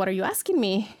said, so what are you asking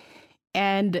me?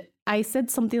 And I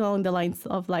said something along the lines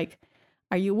of like,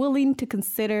 are you willing to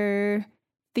consider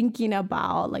thinking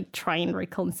about like trying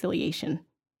reconciliation?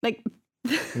 Like,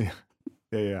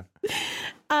 yeah.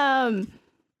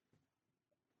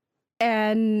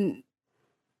 And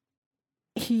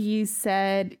he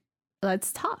said,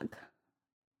 let's talk.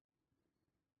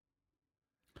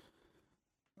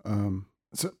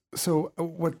 So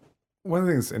what? One of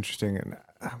the things that's interesting, and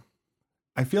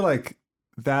I feel like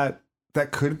that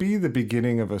could be the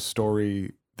beginning of a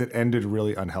story that ended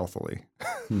really unhealthily,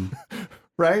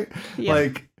 right? Yeah.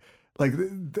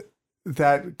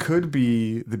 That could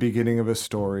be the beginning of a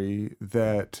story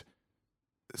that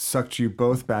sucked you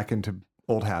both back into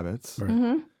old habits, Right.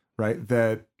 Mm-hmm. right?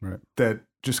 That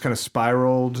just kind of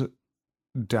spiraled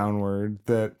downward.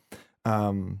 That's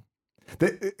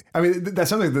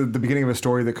something the beginning of a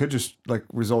story that could just like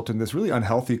result in this really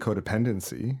unhealthy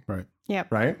codependency. Right. Yeah.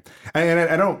 Right. And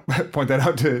I don't point that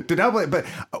out to downplay, but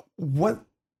what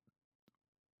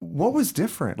was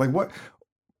different? Like what,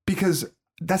 because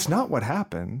that's not what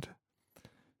happened.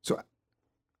 So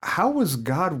how was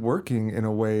God working in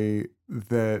a way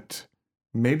that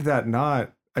made that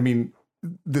not,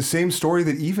 the same story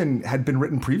that even had been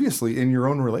written previously in your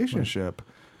own relationship,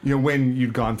 when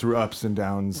you'd gone through ups and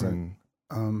downs and,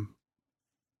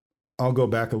 I'll go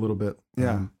back a little bit.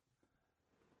 Yeah.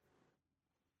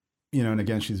 And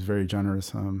again, she's very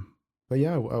generous. But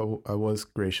yeah, I was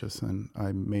gracious and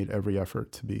I made every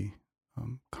effort to be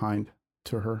kind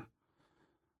to her.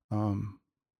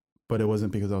 But it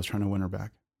wasn't because I was trying to win her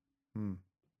back.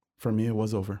 For me, it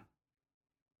was over.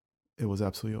 It was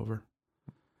absolutely over.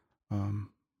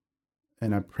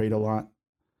 And I prayed a lot,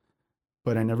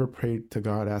 but I never prayed to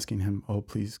God asking him, oh,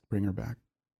 please bring her back.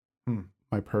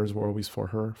 My prayers were always for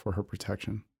her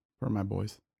protection, for my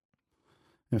boys.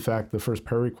 In fact, the first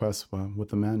prayer request with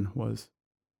the men was,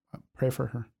 pray for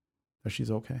her, that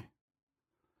she's okay.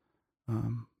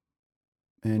 And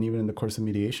even in the course of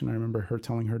mediation, I remember her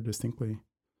telling her distinctly,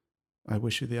 I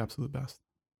wish you the absolute best.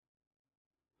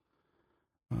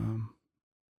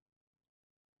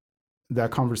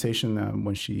 That conversation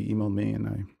when she emailed me, and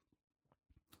I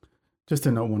just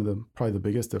to know probably the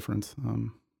biggest difference.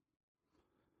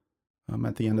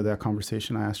 At the end of that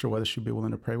conversation, I asked her whether she'd be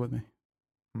willing to pray with me,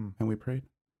 and we prayed.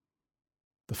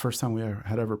 The first time we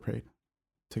had ever prayed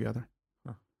together,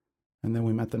 and then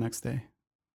we met the next day,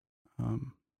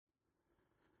 and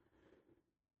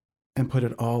put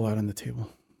it all out on the table.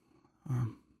 A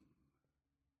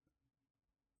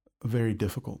very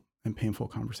difficult and painful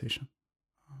conversation.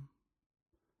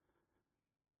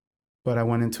 But I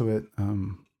went into it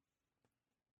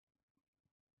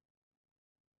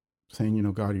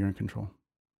saying, God, you're in control.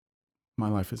 My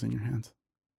life is in your hands.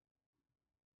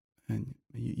 And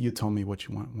you tell me what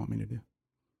you want me to do.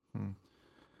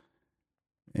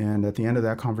 And at the end of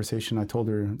that conversation, I told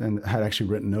her, and had actually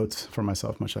written notes for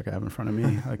myself, much like I have in front of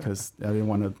me, because I didn't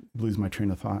want to lose my train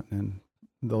of thought. And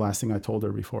the last thing I told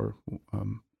her before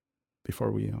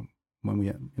we, when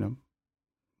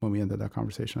we ended that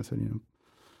conversation, I said,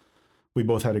 we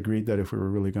both had agreed that if we were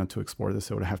really going to explore this,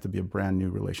 it would have to be a brand new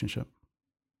relationship.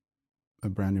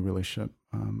 And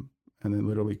then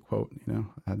literally quote, I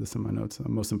had this in my notes.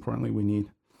 Most importantly, we need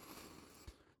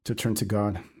to turn to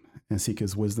God and seek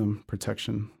his wisdom,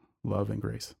 protection, love, and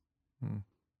grace.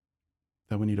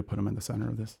 That we need to put him in the center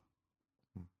of this,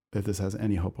 if this has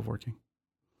any hope of working.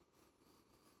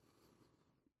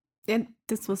 And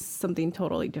this was something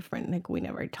totally different. Like we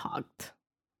never talked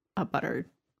about our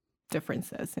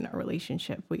differences in our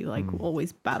relationship. We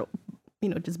always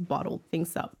just bottled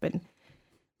things up, and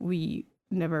we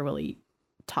never really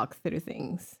talked through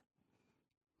things.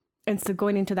 And so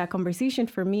going into that conversation,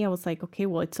 for me, I was like, okay,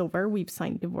 well, it's over. We've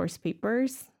signed divorce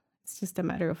papers. It's just a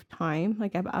matter of time.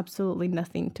 Like I have absolutely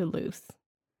nothing to lose.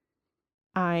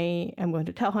 I am going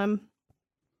to tell him,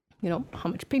 how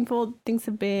much painful things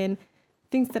have been,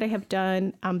 things that I have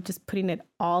done, I'm just putting it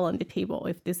all on the table.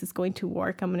 If this is going to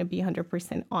work, I'm going to be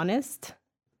 100% honest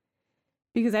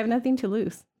because I have nothing to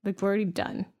lose. Like, we're already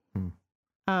done.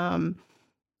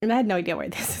 And I had no idea where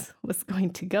this was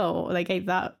going to go. Like, I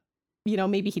thought,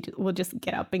 maybe he will just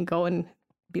get up and go and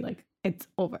be like, it's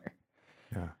over.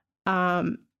 Yeah.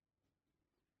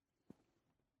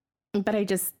 But I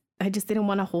just didn't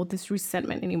want to hold this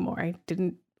resentment anymore. I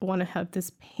didn't want to have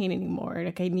this pain anymore.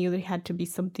 Like, I knew there had to be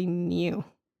something new.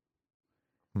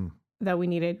 That we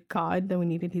needed God, that we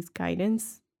needed his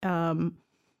guidance. But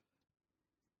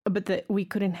that we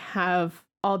couldn't have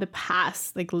all the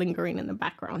past like lingering in the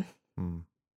background.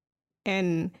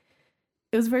 And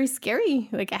it was very scary.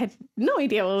 Like, I had no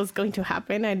idea what was going to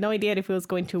happen. I had no idea if it was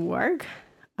going to work.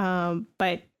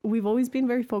 But we've always been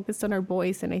very focused on our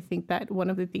boys. And I think that one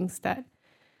of the things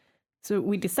so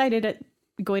we decided that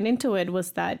going into it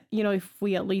was that,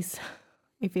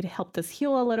 if it helped us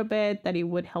heal a little bit, that it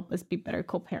would help us be better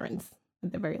co-parents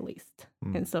at the very least.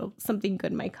 And so something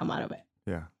good might come out of it.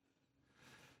 Yeah.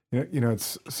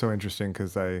 It's so interesting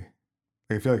because I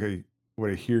feel like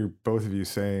what I hear both of you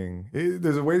saying,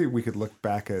 there's a way that we could look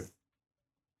back at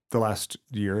the last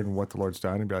year and what the Lord's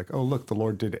done and be like, oh, look, the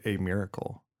Lord did a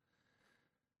miracle.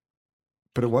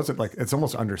 But it wasn't like, it's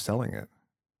almost underselling it.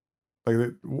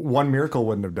 Like, one miracle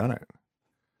wouldn't have done it.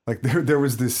 Like, there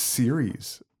was this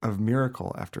series of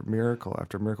miracle after miracle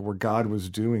after miracle where God was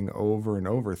doing over and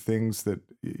over things that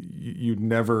you'd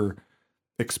never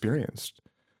experienced,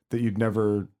 that you'd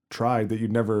never tried, that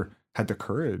you'd never had the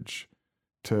courage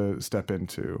to step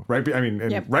into, right? I mean,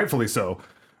 and rightfully so,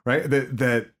 right?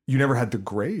 That you never had the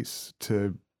grace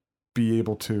to be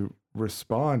able to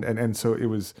respond. And so it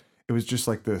was just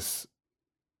like this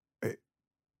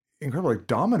incredible like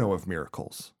domino of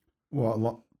miracles.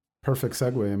 Well, perfect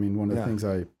segue. I mean, one of the things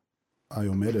I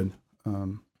omitted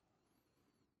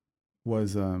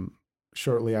was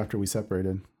shortly after we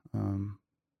separated.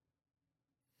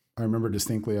 I remember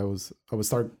distinctly I was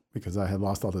start because I had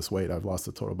lost all this weight. I've lost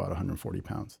a total about 140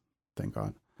 pounds, thank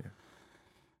God. Yeah.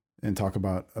 And talk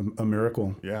about a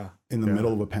miracle. Yeah. In the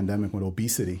middle of a pandemic with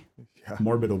obesity. Yeah.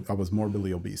 I was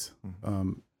morbidly obese.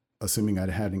 Assuming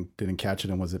didn't catch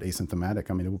it and was it asymptomatic,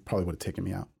 I mean, it probably would have taken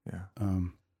me out. Yeah.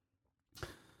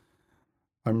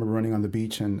 I remember running on the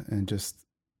beach and just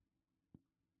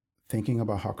thinking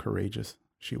about how courageous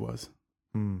she was.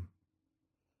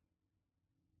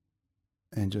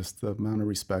 And just the amount of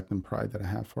respect and pride that I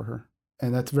have for her.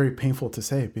 And that's very painful to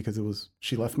say because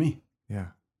she left me. Yeah.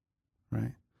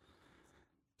 Right.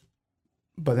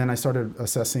 But then I started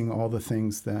assessing all the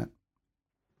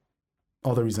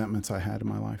resentments I had in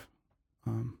my life.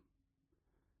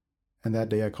 And that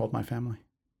day I called my family.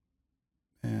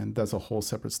 And that's a whole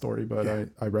separate story, but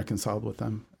I reconciled with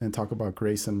them and talk about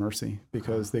grace and mercy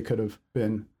because they could have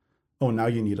been, oh, now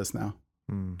you need us now.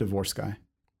 Divorce guy,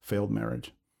 failed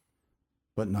marriage,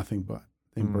 but nothing but.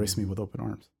 They embraced me with open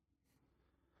arms.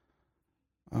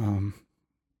 And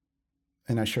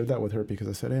I shared that with her because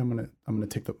I said, hey, I'm gonna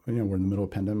take we're in the middle of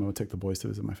a pandemic. I'm gonna take the boys to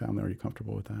visit my family. Are you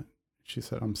comfortable with that? She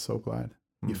said, I'm so glad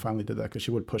you finally did that because she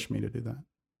would push me to do that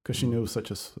because she knew it was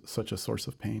such a source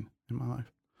of pain in my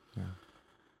life. Yeah.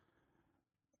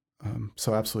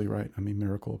 So absolutely right. I mean,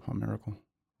 miracle upon miracle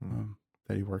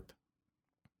that he worked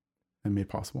and made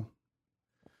possible.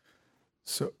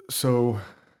 So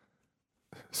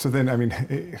then, I mean,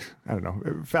 I don't know,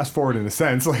 fast forward in a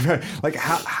sense, like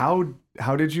how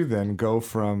did you then go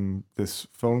from this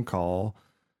phone call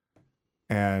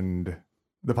and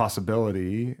the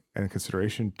possibility and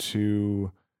consideration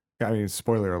to, I mean,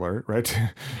 spoiler alert, right?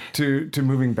 to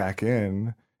moving back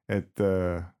in at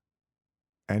the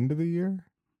end of the year?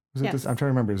 Was it Yes. I'm trying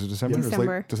to remember. Is it December? December. It was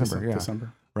late December. Yeah.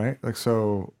 December. Right. Like,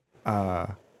 so,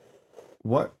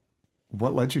 what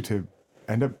led you to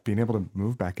end up being able to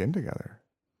move back in together?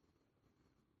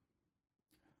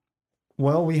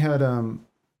 Well, we had done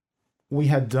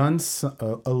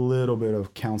a little bit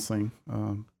of counseling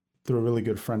through a really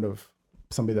good friend of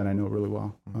somebody that I know really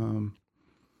well.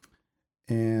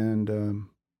 And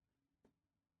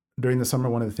during the summer,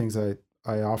 one of the things I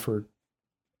offered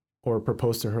or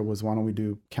proposed to her was, why don't we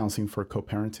do counseling for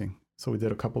co-parenting? So we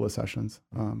did a couple of sessions.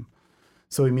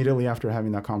 So immediately after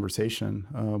having that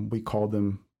conversation, we called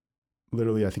them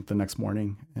literally, I think the next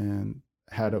morning and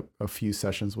had a few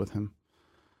sessions with him.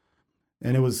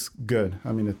 And it was good.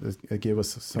 I mean, it gave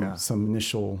us some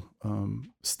initial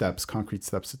steps, concrete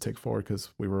steps to take forward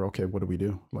because we were, okay, what do we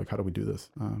do? Like, how do we do this?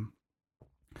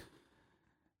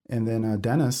 And then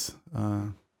Dennis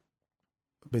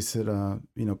basically said,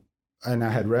 and I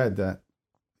had read that,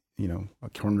 a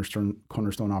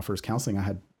Cornerstone offers counseling. I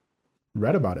had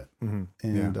read about it.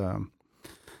 And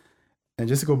And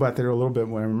just to go back there a little bit,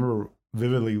 when I remember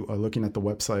vividly looking at the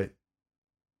website,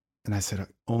 and I said,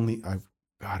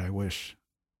 God, I wish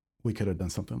we could have done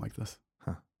something like this.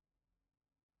 Huh.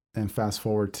 And fast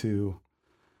forward to,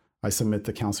 I submit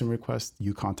the counseling request.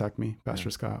 You contact me,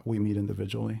 Pastor Scott. We meet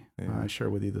individually. Yeah. I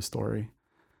share with you the story.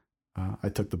 I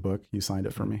took the book. You signed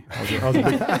it for me. I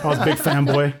was a big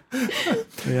fanboy.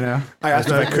 You know, I asked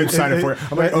if I could sign it for you.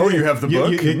 I'm like, oh, you have the book?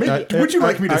 Would you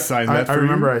like me to sign that for you? I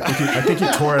remember, I think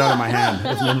you tore it out of my hand,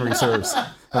 if memory serves,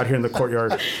 out here in the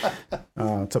courtyard.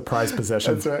 It's a prized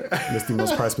possession. That's right. It's the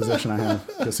most prized possession I have,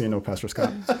 just so you know, Pastor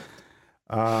Scott.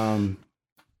 I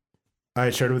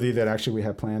had shared with you that actually we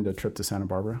had planned a trip to Santa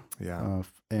Barbara. Yeah.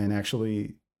 And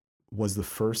actually was the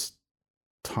first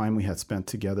time we had spent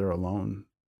together alone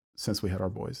since we had our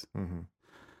boys.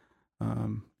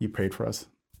 Mm-hmm. You prayed for us.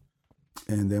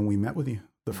 And then we met with you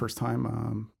the first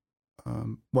time.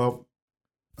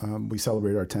 We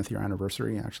celebrated our 10th year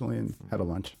anniversary actually, and had a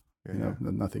lunch. Yeah,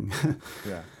 Nothing.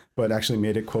 Yeah. But actually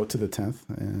made it quote to the 10th.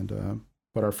 And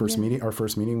but our first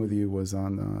meeting with you was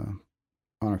on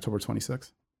October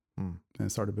 26th,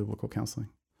 and started biblical counseling.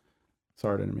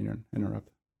 Sorry, I didn't mean to interrupt.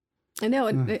 I know.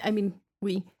 I mean,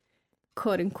 we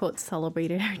quote unquote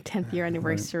celebrated our 10th year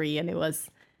anniversary, and it was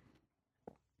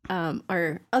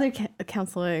our other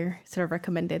counselor sort of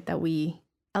recommended that we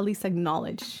at least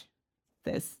acknowledge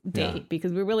this date,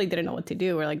 because we really didn't know what to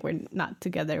do. We're like, we're not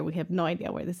together. We have no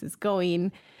idea where this is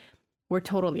going. We're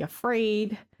totally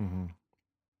afraid. Mm-hmm.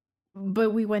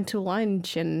 But we went to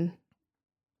lunch, and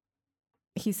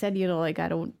he said, I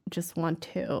don't just want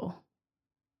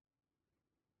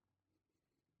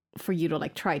for you to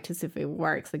try to see if it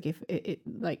works. Like if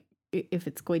if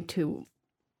it's going to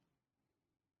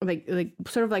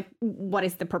sort of what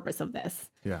is the purpose of this?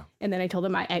 Yeah. And then I told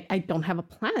him, I don't have a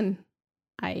plan.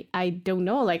 I don't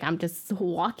know. I'm just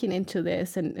walking into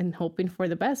this and hoping for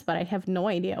the best, but I have no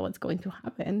idea what's going to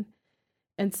happen.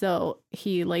 And so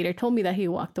he later told me that he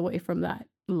walked away from that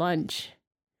lunch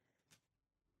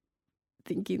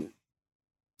thinking.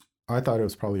 I thought it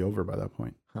was probably over by that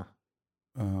point. Huh.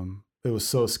 It was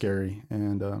so scary.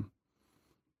 And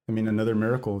another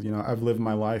miracle, I've lived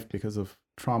my life because of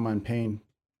trauma and pain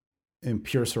in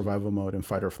pure survival mode and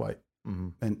fight or flight. Mm-hmm.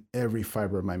 And every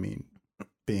fiber of my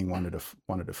being wanted to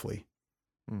flee.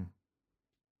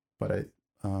 But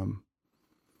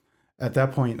at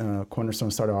that point,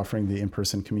 Cornerstone started offering the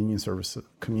in-person communion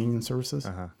services.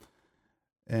 Uh-huh.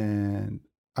 And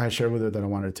I shared with her that I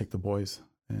wanted to take the boys,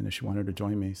 and if she wanted to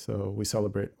join me. So we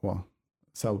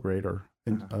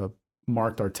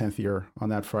marked our 10th year on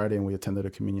that Friday, and we attended a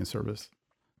communion service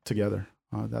together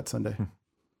that Sunday.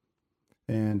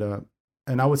 And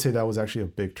I would say that was actually a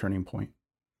big turning point.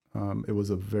 It was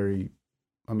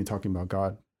talking about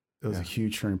God, it was a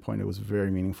huge turning point. It was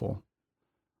very meaningful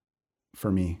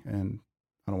for me. And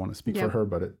I don't want to speak for her,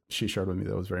 but she shared with me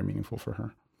that it was very meaningful for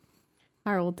her.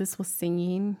 Our oldest was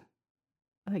singing.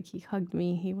 He hugged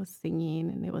me, he was singing,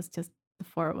 and it was just the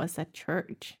four of us at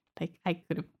church. I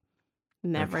could have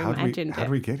never imagined it. How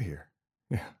did we get here?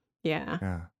 Yeah. Yeah.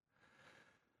 Yeah.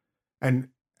 And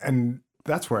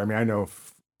that's where, I know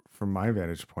from my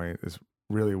vantage point, is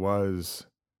really was,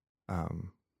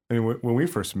 when we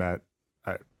first met,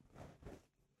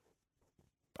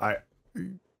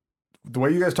 the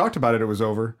way you guys talked about it, it was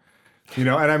over, and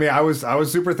I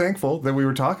was super thankful that we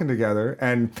were talking together,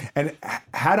 and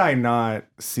had I not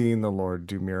seen the Lord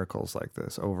do miracles like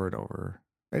this over and over,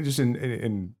 and just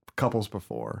in couples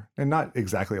before, and not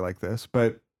exactly like this,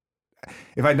 but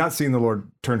if I'd not seen the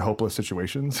Lord turn hopeless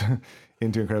situations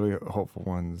into incredibly hopeful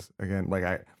ones again,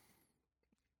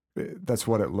 that's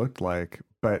what it looked like.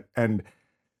 And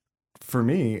for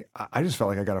me, I just felt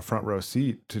like I got a front row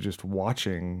seat to just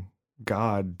watching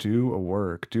God do a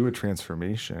work, do a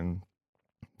transformation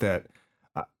that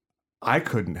I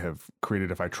couldn't have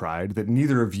created if I tried, that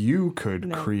neither of you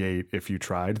could create if you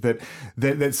tried,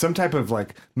 that some type of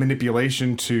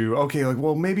manipulation to, okay,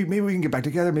 maybe we can get back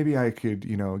together. Maybe I could,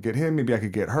 get him, maybe I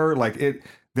could get her.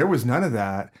 There was none of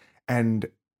that. And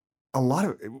a lot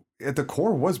of, at the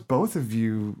core, was both of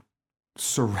you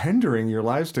surrendering your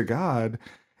lives to God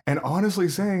and honestly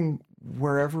saying,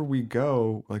 wherever we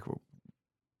go,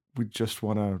 we just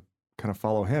want to kind of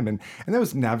follow him. And that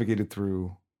was navigated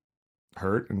through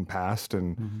hurt and past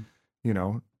and,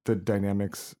 the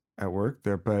dynamics at work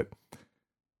there. But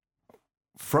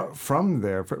from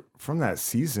that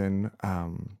season,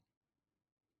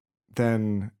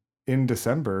 then in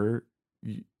December,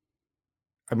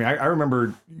 I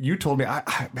remember you told me,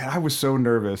 I was so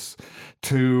nervous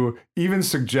to even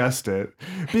suggest it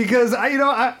because I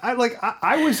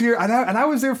was here and I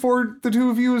was there for the two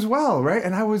of you as well, right?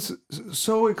 And I was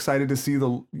so excited to see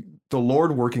the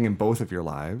Lord working in both of your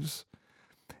lives.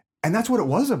 And that's what it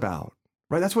was about,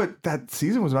 right? That's what that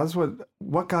season was about. That's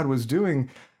what God was doing.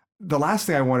 The last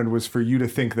thing I wanted was for you to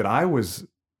think that I was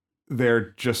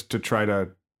there just to try to,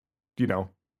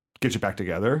 get you back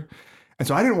together. And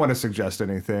so I didn't want to suggest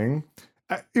anything.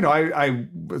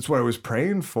 That's what I was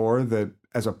praying for, that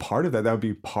as a part of that would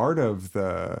be part of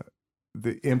the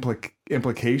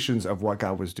implications of what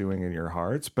God was doing in your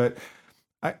hearts. But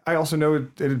I also know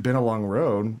it had been a long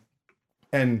road.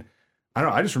 And I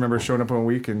don't know, I just remember showing up one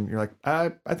week and you're like, I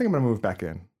think I'm going to move back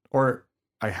in. Or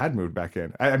I had moved back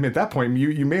in. I mean, at that point,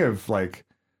 you may have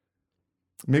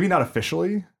maybe not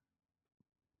officially,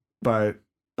 but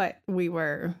we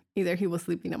were, either he was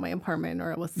sleeping at my apartment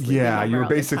or I was sleeping you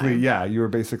were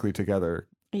basically together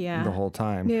the whole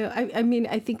time. Yeah, I mean,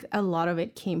 I think a lot of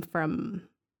it came from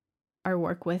our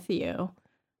work with you.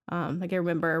 I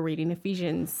remember reading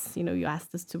Ephesians, you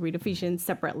asked us to read Ephesians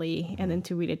separately and then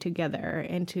to read it together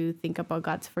and to think about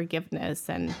God's forgiveness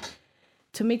and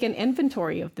to make an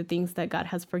inventory of the things that God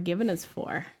has forgiven us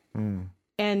for.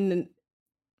 And,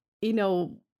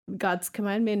 God's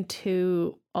commandment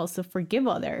to also forgive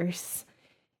others.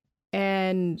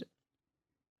 And,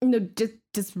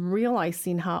 just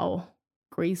realizing how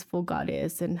graceful God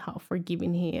is and how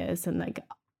forgiving he is and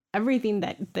everything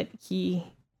that he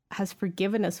has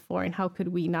forgiven us for, and how could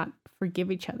we not forgive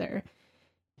each other.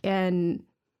 And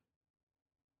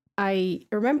I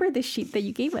remember the sheet that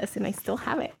you gave us, and I still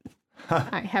have it.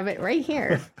 I have it right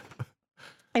here.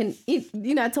 And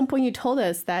at some point you told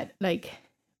us that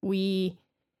we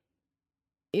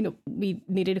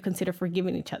needed to consider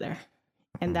forgiving each other,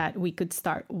 and that we could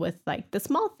start with the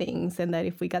small things, and that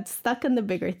if we got stuck in the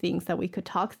bigger things, that we could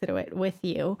talk through it with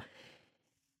you.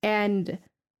 And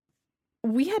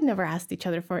we had never asked each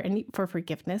other for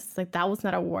forgiveness. That was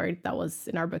not a word that was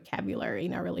in our vocabulary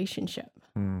in our relationship.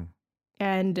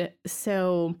 And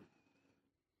so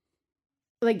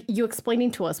you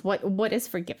explaining to us what is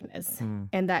forgiveness,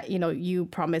 and that, you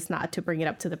promise not to bring it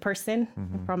up to the person,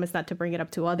 you promise not to bring it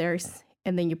up to others,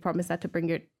 and then you promise not to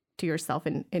bring it to yourself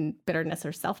in bitterness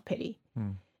or self-pity.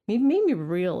 It made me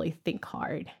really think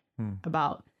hard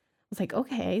about, I was like,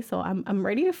 okay, so I'm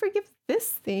ready to forgive this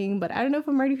thing, but I don't know if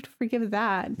I'm ready to forgive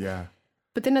that. Yeah.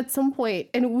 But then at some point,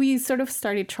 and we sort of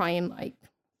started trying,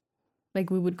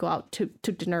 we would go out to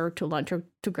dinner or to lunch or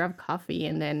to grab coffee,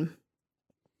 and then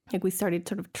we started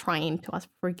sort of trying to ask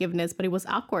for forgiveness, but it was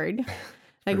awkward.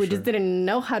 We just didn't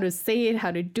know how to say it,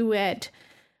 how to do it.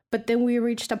 But then we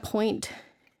reached a point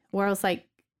where I was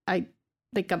I'm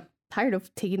tired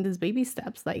of taking these baby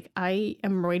steps. I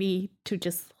am ready to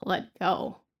just let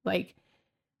go.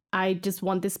 I just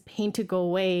want this pain to go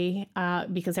away,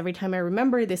 because every time I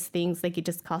remember these things, it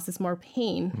just causes more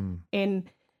pain. And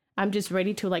I'm just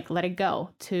ready to let it go,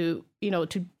 to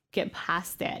get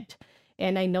past it.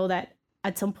 And I know that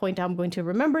at some point I'm going to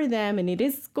remember them, and it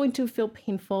is going to feel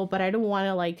painful, but I don't want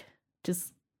to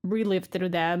just relive through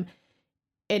them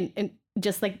and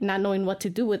just not knowing what to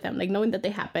do with them, knowing that they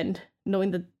happened,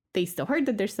 knowing that they still hurt,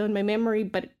 that they're still in my memory,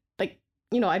 but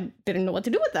I didn't know what to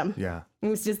do with them. Yeah. It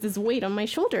was just this weight on my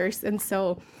shoulders. And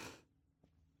so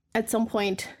at some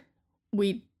point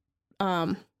we,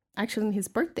 actually on his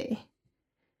birthday,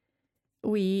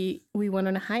 we went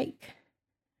on a hike.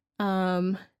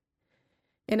 And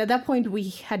at that point we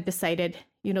had decided,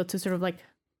 to sort of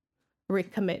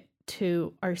recommit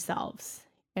to ourselves.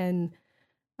 And,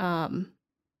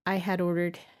 I had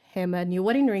ordered him a new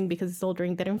wedding ring because his old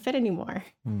ring didn't fit anymore.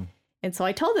 And so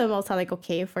I told him, I was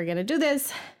okay, if we're going to do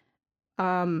this,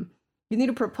 you need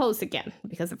to propose again,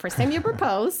 because the first time you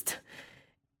proposed,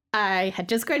 I had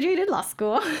just graduated law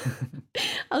school.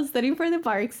 I was studying for the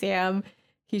bar exam.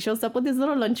 He shows up with his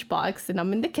little lunchbox, and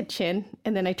I'm in the kitchen,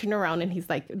 and then I turn around and he's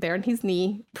there on his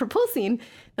knee proposing.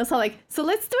 I was so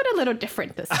let's do it a little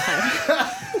different this time.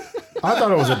 I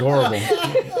thought it was adorable,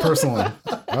 personally.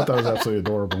 I thought it was absolutely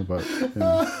adorable, but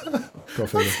go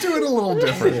figure. Let's do it a little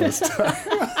different this time.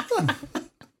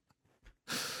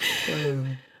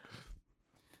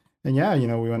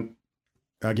 And we went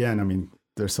again. I mean,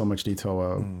 there's so much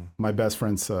detail. My best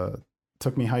friends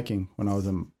took me hiking when I was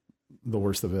in the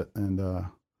worst of it, and I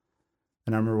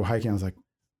remember hiking. I was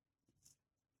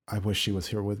I wish she was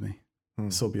here with me.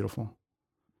 It's so beautiful.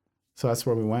 So that's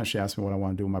where we went. She asked me what I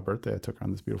want to do with my birthday. I took her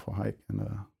on this beautiful hike, and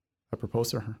I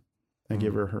proposed to her. I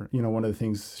gave her, one of the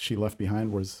things she left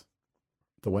behind was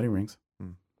the wedding rings.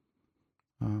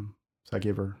 So I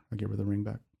gave her the ring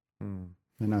back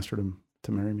and asked her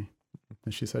to marry me.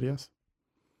 And she said yes.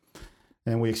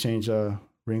 And we exchanged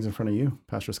rings in front of you,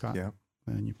 Pastor Scott. Yeah.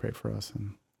 And you prayed for us,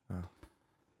 and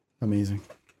amazing.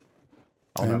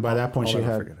 And by that point,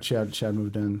 she had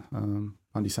moved in.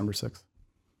 on December 6th.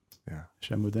 Yeah.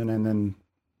 She moved in. And then,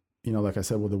 you know, like I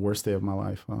said, well, the worst day of my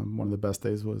life, one of the best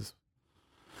days was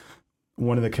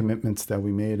one of the commitments that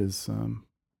we made is,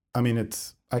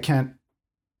 I can't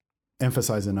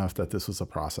emphasize enough that this was a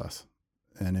process,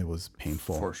 and it was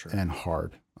painful For sure. and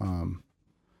hard.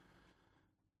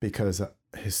 Because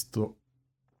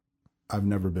I've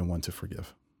never been one to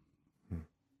forgive.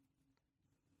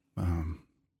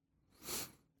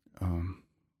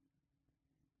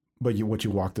 But what you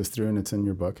walked us through, and it's in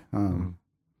your book, when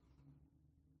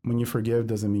you forgive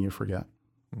doesn't mean you forget.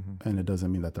 And it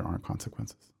doesn't mean that there aren't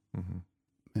consequences.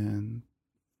 And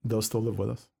those still live with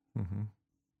us.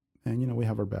 And, you know, we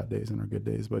have our bad days and our good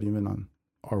days, but even on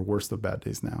our worst of bad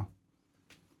days now,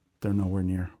 they're nowhere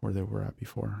near where they were at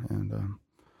before. And,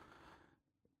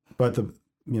 but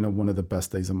one of the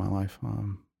best days of my life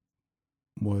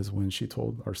was when she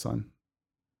told our son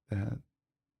that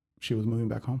she was moving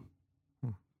back home.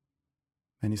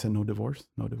 And he said, no divorce.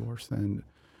 And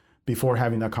before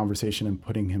having that conversation and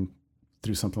putting him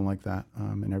through something like that,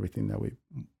 and everything that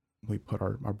we put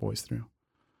our boys through,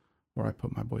 or I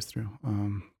put my boys through,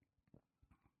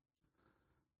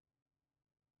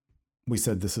 we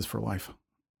said, this is for life.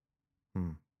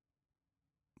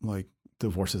 Like,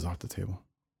 divorce is off the table.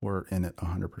 We're in it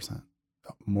 100%,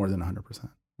 more than 100%.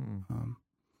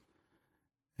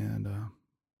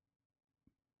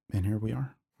 And here we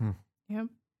are. Yep.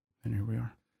 And here we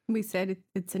are. We said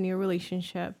it's a new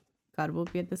relationship. God will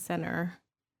be at the center.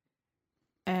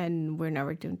 And we're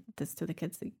never doing this to the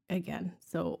kids again.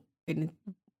 So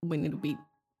we need to be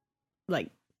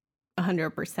like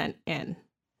 100% in,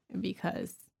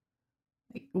 because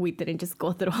like, we didn't just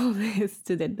go through all this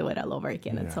to then do it all over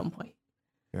again at some point.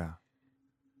 Yeah.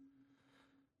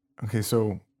 Okay,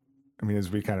 so, I mean,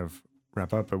 as we kind of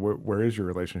wrap up, but where is your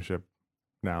relationship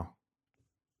now?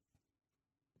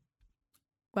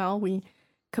 Well, we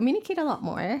communicate a lot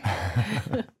more.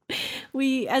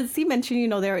 We, as he mentioned, you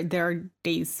know, there are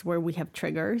days where we have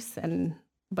triggers,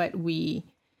 but we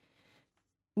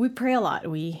pray a lot.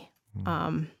 We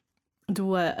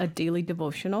do a daily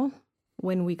devotional.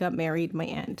 When we got married, my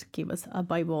aunt gave us a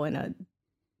Bible and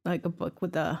a book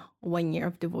with a 1 year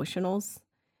of devotionals.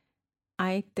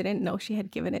 I didn't know she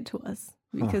had given it to us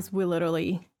because we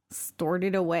literally stored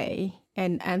it away.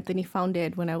 And Anthony found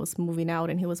it when I was moving out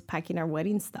and he was packing our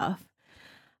wedding stuff.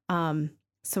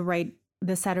 So right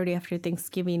the Saturday after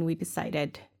Thanksgiving, we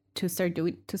decided to start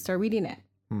reading it.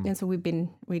 And so we've been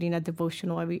reading a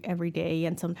devotional every day.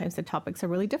 And sometimes the topics are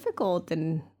really difficult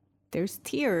and there's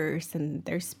tears and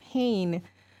there's pain.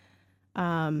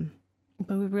 But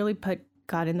we really put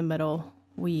God in the middle.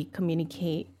 We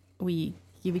communicate. We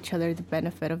give each other the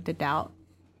benefit of the doubt.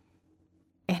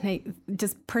 And I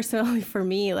just personally, for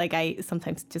me, like I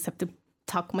sometimes just have to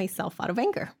talk myself out of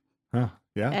anger. Yeah.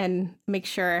 And make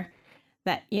sure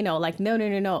that, you know, like, no.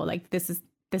 Like this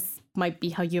might be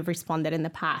how you've responded in the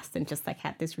past and just like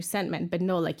had this resentment. But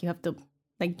no, like you have to,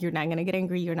 like, you're not going to get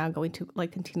angry. You're not going to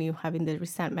like continue having the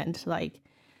resentment. Like,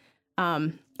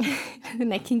 and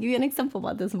I can give you an example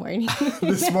about this morning.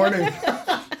 This morning.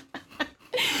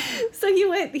 So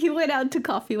he went out to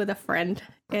coffee with a friend,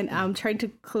 and I'm trying to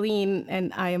clean,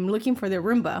 and I am looking for the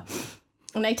Roomba.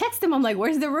 And I text him, I'm like,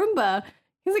 where's the Roomba?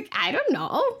 He's like, I don't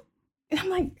know. And I'm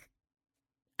like,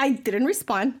 I didn't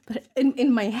respond. But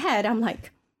in my head, I'm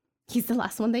like, he's the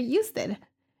last one that used it.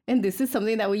 And this is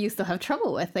something that we used to have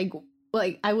trouble with.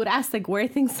 Like I would ask like where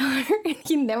things are, and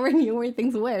he never knew where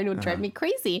things were, and it would drive me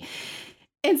crazy.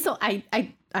 And so I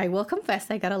will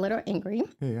confess, I got a little angry.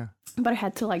 Yeah. But I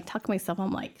had to like talk myself.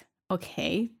 I'm like,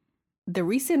 okay, the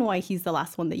reason why he's the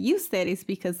last one that used it is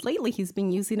because lately he's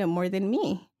been using it more than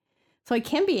me. So I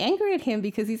can't be angry at him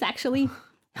because he's actually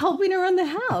helping around the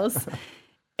house.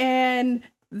 And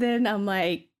then I'm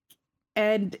like,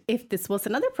 and if this was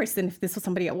another person, if this was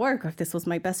somebody at work, or if this was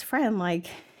my best friend, like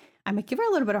I might give her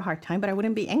a little bit of a hard time, but I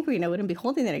wouldn't be angry and I wouldn't be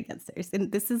holding it against her.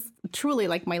 And this is truly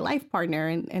like my life partner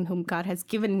and whom God has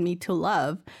given me to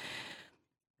love.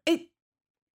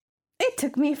 It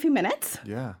took me a few minutes,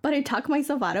 but I talked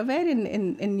myself out of it,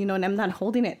 and you know, and I'm not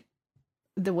holding it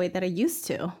the way that I used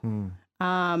to.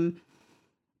 And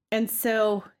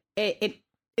so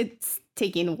it's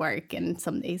taking work, and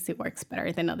some days it works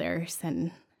better than others,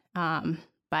 and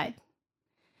but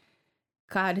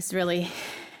God has really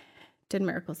did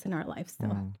miracles in our lives.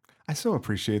 So I so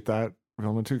appreciate that,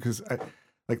 Vilma, too, because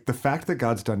like the fact that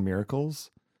God's done miracles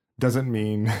doesn't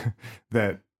mean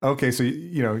that. Okay, so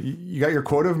you know you got your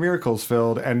quota of miracles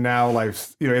filled, and now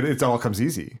life's it all comes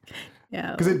easy.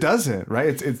 Yeah, because it doesn't,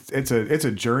 right? It's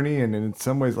a journey, and in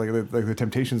some ways, like the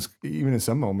temptations, even in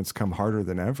some moments, come harder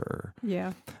than ever.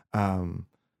 Yeah.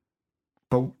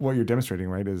 but what you're demonstrating,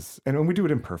 right, is, and we do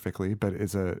it imperfectly, but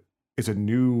is a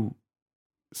new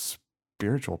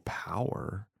spiritual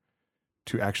power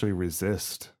to actually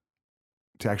resist,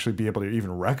 to actually be able to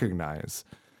even recognize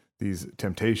these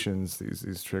temptations,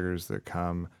 these triggers that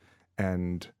come,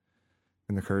 and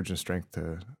the courage and strength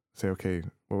to say, okay,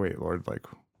 well, wait, Lord, like,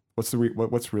 what's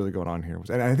really going on here?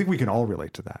 And I think we can all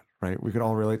relate to that, right? We can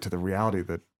all relate to the reality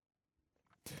that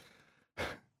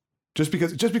just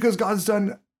because God's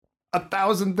done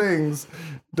 1,000 things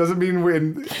doesn't mean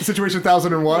in situation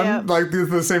 1,001, Yep. like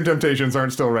the same temptations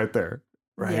aren't still right there,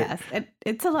 right? Yes,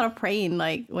 it's a lot of praying.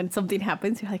 Like when something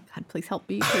happens, you're like, God, please help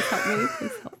me, please help me,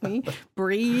 please help me.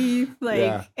 Breathe, like,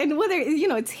 Yeah. and whether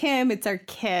it's him, it's our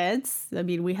kids. I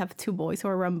mean, we have 2 boys who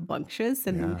are rambunctious,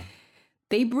 and Yeah.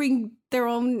 they bring their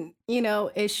own,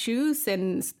 issues,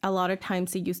 and a lot of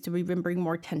times they used to even bring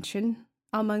more tension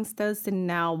amongst us, and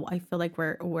now I feel like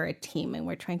we're a team and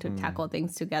we're trying to tackle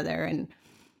things together, and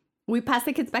we pass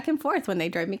the kids back and forth when they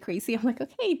drive me crazy. I'm like,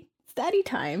 okay, it's daddy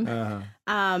time.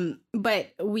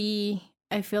 But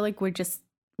I feel like we're just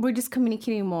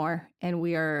communicating more, and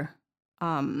we are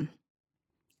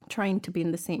trying to be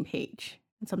in the same page,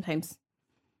 and sometimes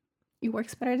it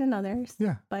works better than others.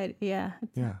 Yeah. But yeah,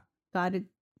 Yeah. God,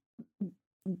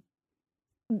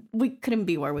 we couldn't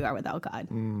be where we are without God.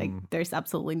 Like, there's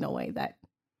absolutely no way that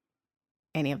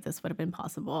any of this would have been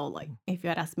possible. Like, if you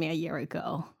had asked me a year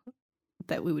ago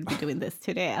that we would be doing this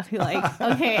today, I'd be like,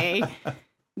 okay,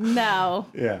 no,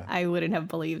 Yeah. I wouldn't have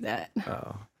believed that.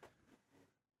 Oh.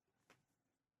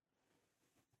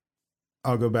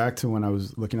 I'll go back to when I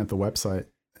was looking at the website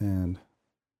and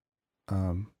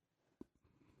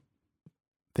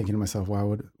thinking to myself, wow,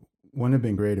 wouldn't it have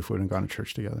been great if we would have gone to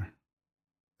church together?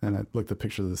 And I looked at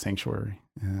pictures of the sanctuary,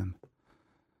 and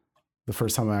the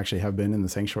first time I actually have been in the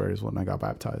sanctuary is when I got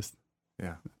baptized.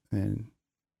 Yeah. And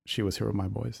she was here with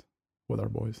our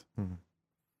boys.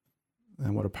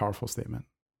 And what a powerful statement.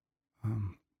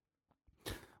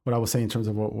 What I will say in terms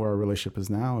of where our relationship is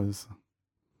now is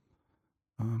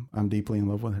I'm deeply in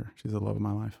love with her. She's the love of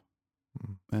my life.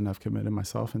 And I've committed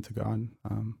myself into God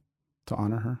to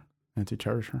honor her and to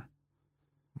cherish her.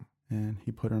 And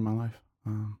he put her in my life.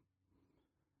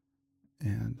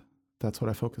 And that's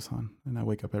what I focus on. And I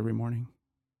wake up every morning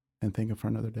and think of her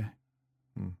another day.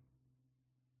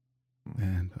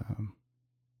 And,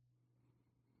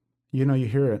 you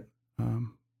hear it.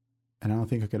 And I don't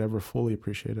think I could ever fully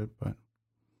appreciate it, but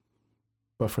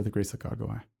for the grace of God go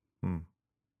I.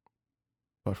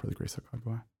 But for the grace of God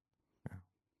go I.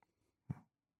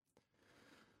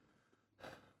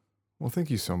 Well, thank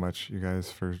you so much, you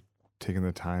guys, for taking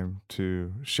the time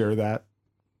to share that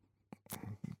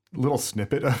little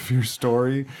snippet of your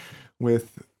story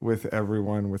with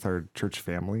everyone, with our church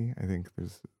family. I think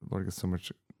Lord gets so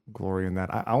much glory in that.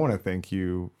 I want to thank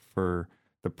you for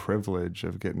the privilege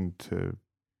of getting to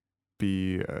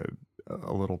be a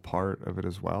little part of it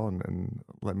as well, and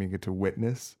let me get to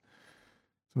witness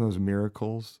some of those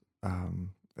miracles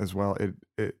as well.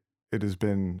 It has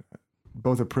been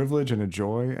both a privilege and a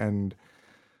joy, and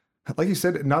like you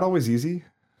said, not always easy,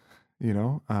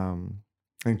 and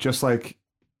just like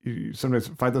you sometimes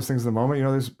fight those things in the moment,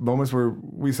 there's moments where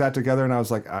we sat together and I was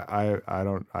like, I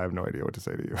have no idea what to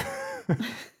say to you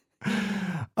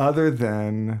other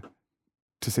than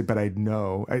to say, but I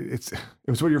know it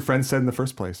was what your friend said in the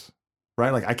first place,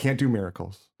 right? Like, I can't do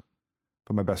miracles,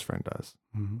 but my best friend does.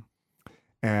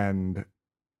 And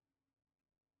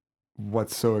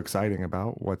what's so exciting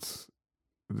about what's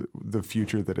the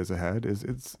future that is ahead is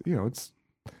it's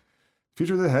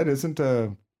future that ahead isn't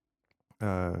a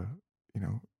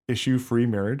issue-free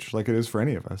marriage like it is for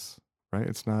any of us, right?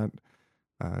 It's not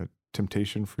a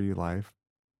temptation-free life,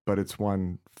 but it's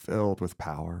one filled with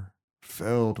power,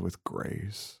 filled with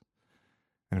grace,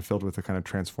 and filled with the kind of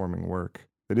transforming work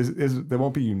that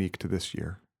won't be unique to this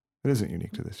year. It isn't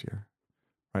unique to this year,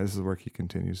 right? This is the work he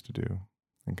continues to do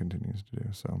and continues to do.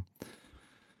 So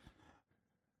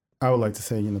I would like to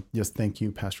say, just thank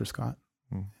you, Pastor Scott.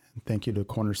 And thank you to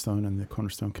Cornerstone and the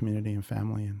Cornerstone community and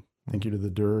family. And thank you to the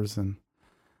Durs. And,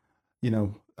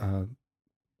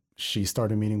 she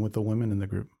started meeting with the women in the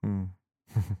group.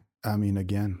 I mean,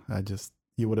 again,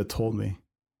 you would have told me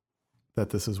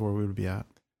that this is where we would be at.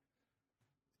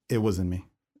 It wasn't me.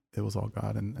 It was all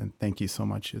God. And thank you so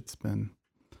much. It's been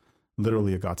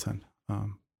literally a godsend.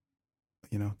 The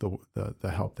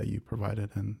help that you provided,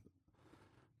 and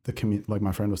the community, like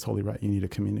my friend was totally right. You need a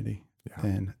community,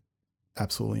 and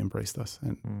absolutely embraced us.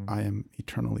 And I am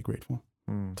eternally grateful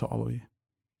to all of you.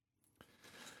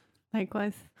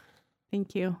 Likewise.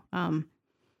 Thank you.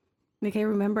 Like, I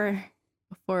remember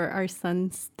for our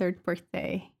son's 3rd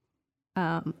birthday,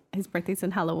 his birthday's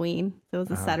on Halloween. So it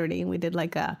was a Saturday, and we did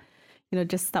like a,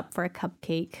 just stop for a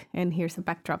cupcake, and here's a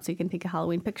backdrop so you can take a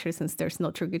Halloween picture since there's no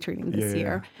trick-or-treating this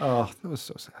year. Oh, that was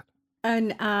so sad.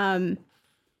 And,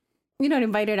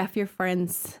 invited a few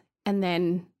friends, and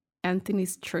then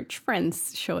Anthony's church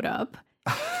friends showed up.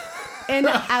 And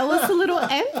I was a little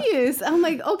envious. I'm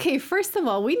like, okay, first of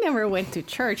all, we never went to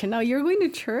church, and now you're going to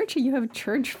church and you have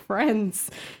church friends.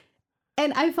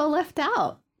 And I felt left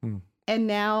out. And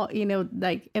now,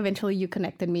 like eventually you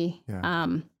connected me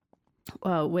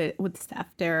with staff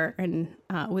there and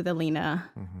with Alina.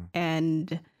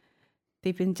 And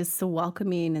they've been just so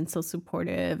welcoming and so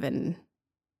supportive. And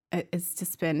it's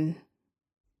just been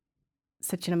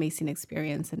such an amazing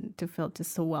experience, and to feel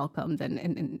just so welcomed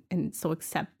and so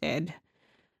accepted.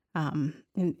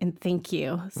 And thank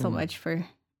you so much for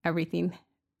everything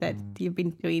that you've been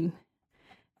doing.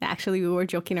 Actually, we were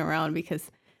joking around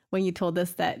because when you told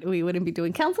us that we wouldn't be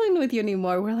doing counseling with you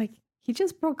anymore, we're like, he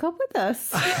just broke up with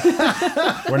us.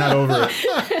 We're not over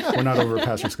it. We're not over it,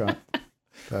 Pastor Scott.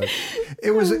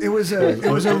 It was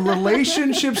a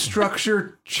relationship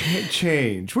structure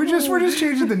change. We're just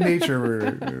changing the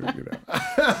nature.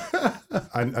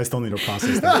 I still need to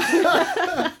process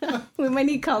that. We might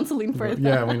need counseling for that.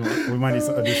 Yeah, we might need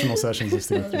some additional sessions just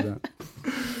to get through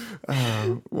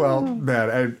that. Well,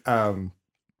 man,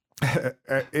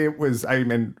 it was. I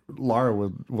mean, Laura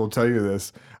will tell you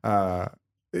this.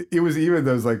 It was even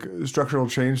those like structural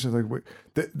changes like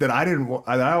that I don't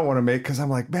want to make, because I'm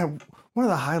like, man, one of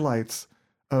the highlights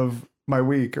of my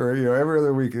week, or every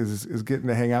other week, is getting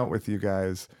to hang out with you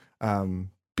guys,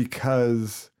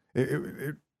 because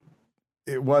it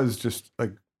was just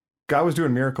like God was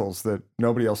doing miracles that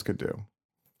nobody else could do.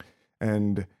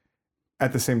 And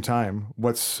at the same time,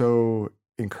 what's so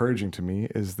encouraging to me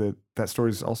is that story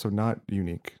is also not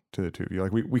unique to the two of you.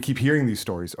 Like we keep hearing these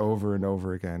stories over and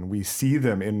over again. We see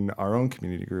them in our own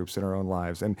community groups, in our own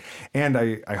lives. And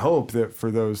I hope that for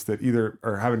those that either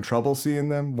are having trouble seeing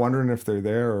them, wondering if they're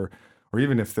there, or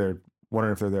even if they're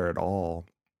wondering if they're there at all,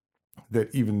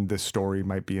 that even this story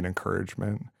might be an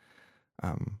encouragement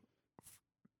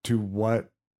to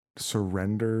what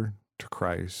surrender to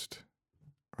Christ,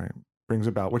 right, brings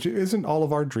about, which isn't all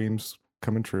of our dreams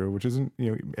coming true, which isn't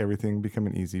everything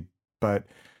becoming easy, but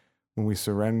when we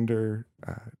surrender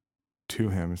to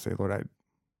Him and say, Lord,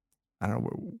 I don't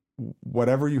know,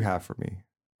 whatever you have for me,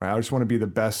 right? I just want to be the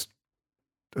best.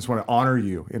 I just want to honor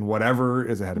you in whatever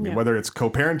is ahead of me, whether it's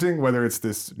co-parenting, whether it's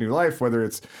this new life, whether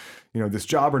it's this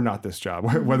job or not this job,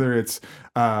 whether it's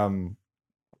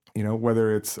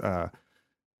whether it's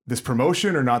this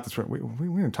promotion or not this. We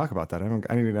didn't talk about that. I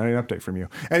need an update from you.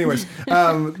 Anyways,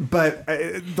 but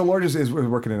the Lord is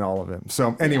working in all of it.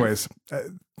 So anyways,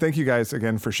 thank you guys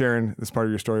again for sharing this part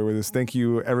of your story with us. Thank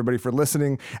you everybody for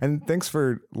listening, and thanks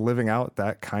for living out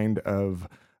that kind of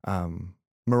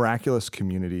miraculous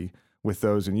community with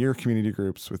those in your community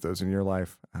groups, with those in your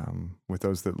life, with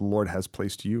those that the Lord has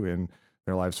placed you in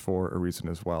their lives for a reason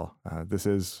as well. This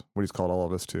is what He's called all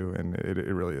of us to, and it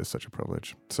really is such a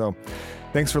privilege. So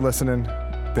thanks for listening.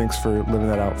 Thanks for living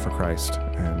that out for Christ,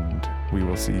 and we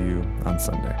will see you on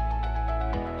Sunday.